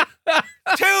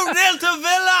 2-0 to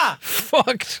Villa.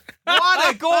 fucked.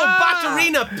 What a goal.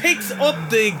 Baturina picks up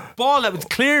the ball that was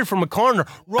cleared from a corner,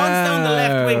 runs down the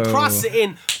left wing, crosses it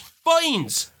in,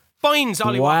 finds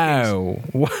Ollie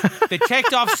Watkins. Wow. They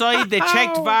checked offside, they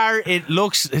checked VAR. It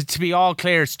looks to be all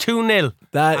clear. It's 2-0.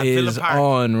 That is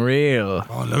unreal.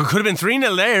 Oh, look, it could have been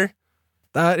 3-0 there.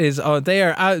 That is, they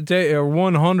are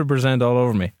 100% all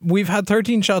over me. We've had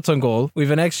 13 shots on goal. We've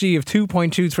an XG of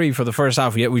 2.23 for the first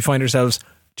half, yet we find ourselves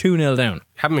 2-0 down.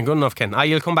 Haven't been good enough, Ken.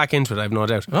 You'll come back into it, I have no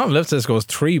doubt. Oh, left this goes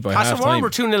 3 by half time. We're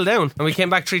 2-0 down, and we came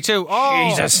back 3-2. Oh,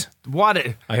 Jesus. What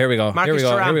a... Here we go. Here we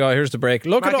go. Here's the break.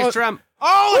 Look at all... Thuram.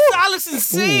 Oh, it's Alisson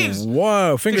saves. Ooh,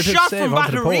 wow. Fingertip the shot save from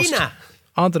onto the post. Baturina.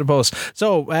 Onto the post.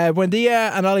 So,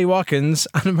 Buendia and Ollie Watkins,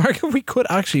 and America, we could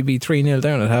actually be 3-0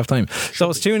 down at half time. So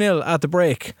it's 2-0 at the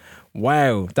break.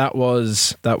 Wow, that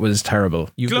was terrible.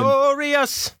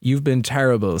 Glorious. You've been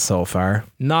terrible so far.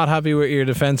 Not happy with your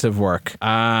defensive work.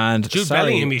 And Jude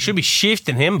Bellingham, you should be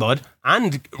shifting him, bud.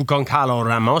 And Goncalo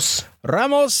Ramos.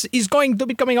 Ramos is going to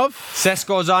be coming off.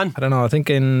 Sesko's on. I don't know. I think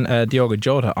in Diogo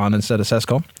Jota on instead of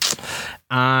Sesko.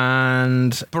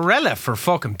 And Barella for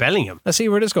fucking Bellingham. Let's see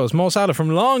where this goes. Mo Salah from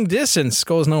long distance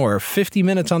goes nowhere. 50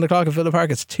 minutes on the clock at Villa Park.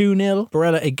 It's 2-0.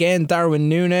 Barella again. Darwin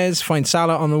Núñez finds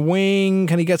Salah on the wing.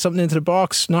 Can he get something into the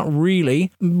box? Not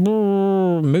really.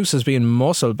 Moose is being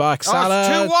muscled back.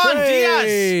 Salah. 2-1.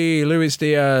 Diaz. Luis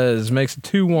Diaz makes it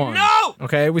 2-1. No.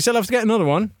 Okay, we still have to get another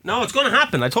one. No, it's going to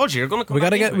happen. I told you, you're going to come. We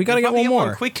got to get one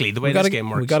more quickly. The way this game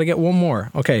works. We got to get one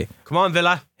more. Okay. Come on,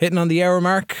 Villa. Hitting on the hour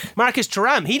mark. Marcus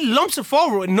Thuram, he lumps it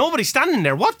forward with nobody standing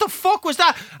there. What the fuck was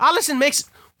that? Alisson makes...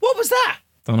 What was that?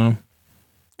 Don't know.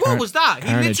 What was that?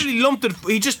 He literally lumped it.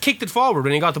 He just kicked it forward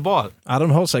when he got the ball. Adam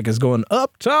Hosek is going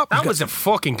up top. That was a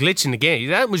fucking glitch in the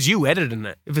game. That was you editing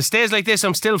it. If it stays like this,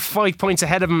 I'm still 5 points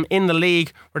ahead of him in the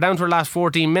league. We're down to our last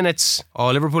 14 minutes.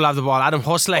 Oh, Liverpool have the ball. Adam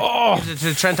Hosek.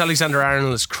 To Trent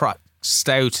Alexander-Arnold's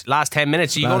stout. Last 10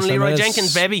 minutes. You going Leroy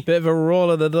Jenkins, baby? Bit of a roll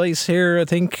of the dice here, I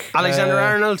think.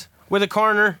 Alexander-Arnold with a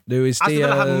corner. Luis Diaz. Aston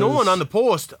Villa have no one on the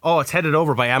post. Oh, it's headed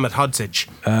over by Ahmed Hodzic.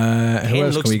 Who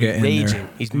else looks can we get in raging. there?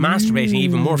 He's masturbating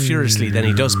even more furiously than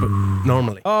he does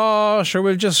normally. Oh, sure.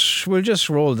 We'll just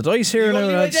roll the dice here. You going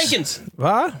now, Leroy Jenkins?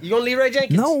 What? You going Leroy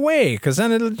Jenkins? No way, because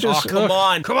then it'll just... come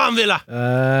on Villa.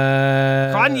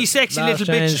 Come on, you sexy little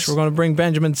bitches. We're going to bring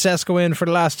Benjamin Sesko in for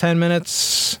the last 10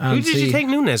 minutes. Who did you take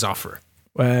Núñez off for?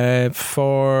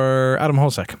 For Adam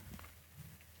Hosek.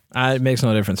 It makes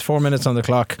no difference. 4 minutes on the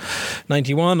clock.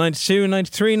 91, 92,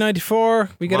 93, 94.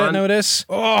 We get out now of this.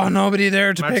 Oh, nobody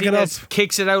there to pick it up.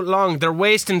 Kicks it out long. They're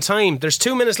wasting time. There's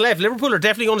 2 minutes left. Liverpool are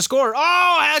definitely going to score.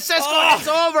 Oh, Sesko, it's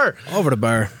over. Over the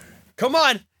bar. Come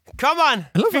on.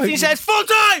 15 seconds. Full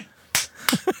time.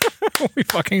 We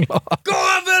fucking lost. Go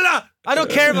on, Villa. I don't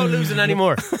care about losing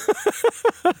anymore.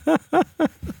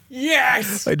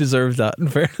 Yes. I deserve that, in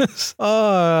fairness.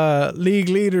 League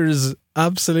leaders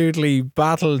absolutely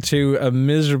battle to a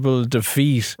miserable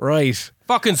defeat. Right.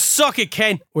 Fucking suck it,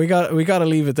 Ken. We got to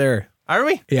leave it there. Are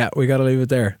we? Yeah, we got to leave it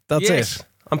there. That's it.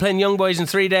 I'm playing Young Boys in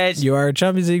 3 days. You are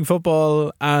Champions League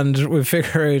football, and we'll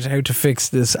figure out how to fix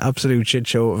this absolute shit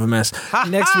show of a mess.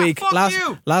 Next week,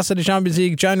 last of the Champions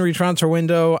League, January transfer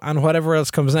window, and whatever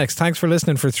else comes next. Thanks for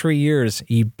listening for 3 years,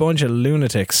 you bunch of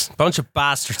lunatics. Bunch of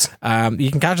bastards. You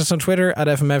can catch us on Twitter at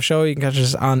FMF Show. You can catch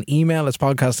us on email. It's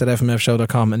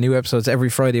podcast@fmfshow.com. And new episodes every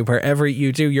Friday wherever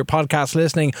you do your podcast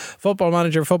listening. Football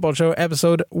Manager Football Show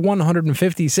episode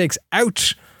 156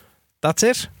 out. That's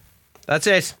it. That's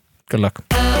it. Good luck.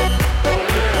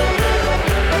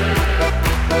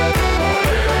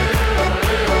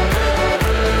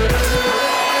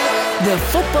 The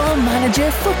Football Manager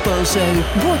Football Show,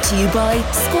 brought to you by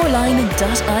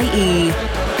scoreline.ie.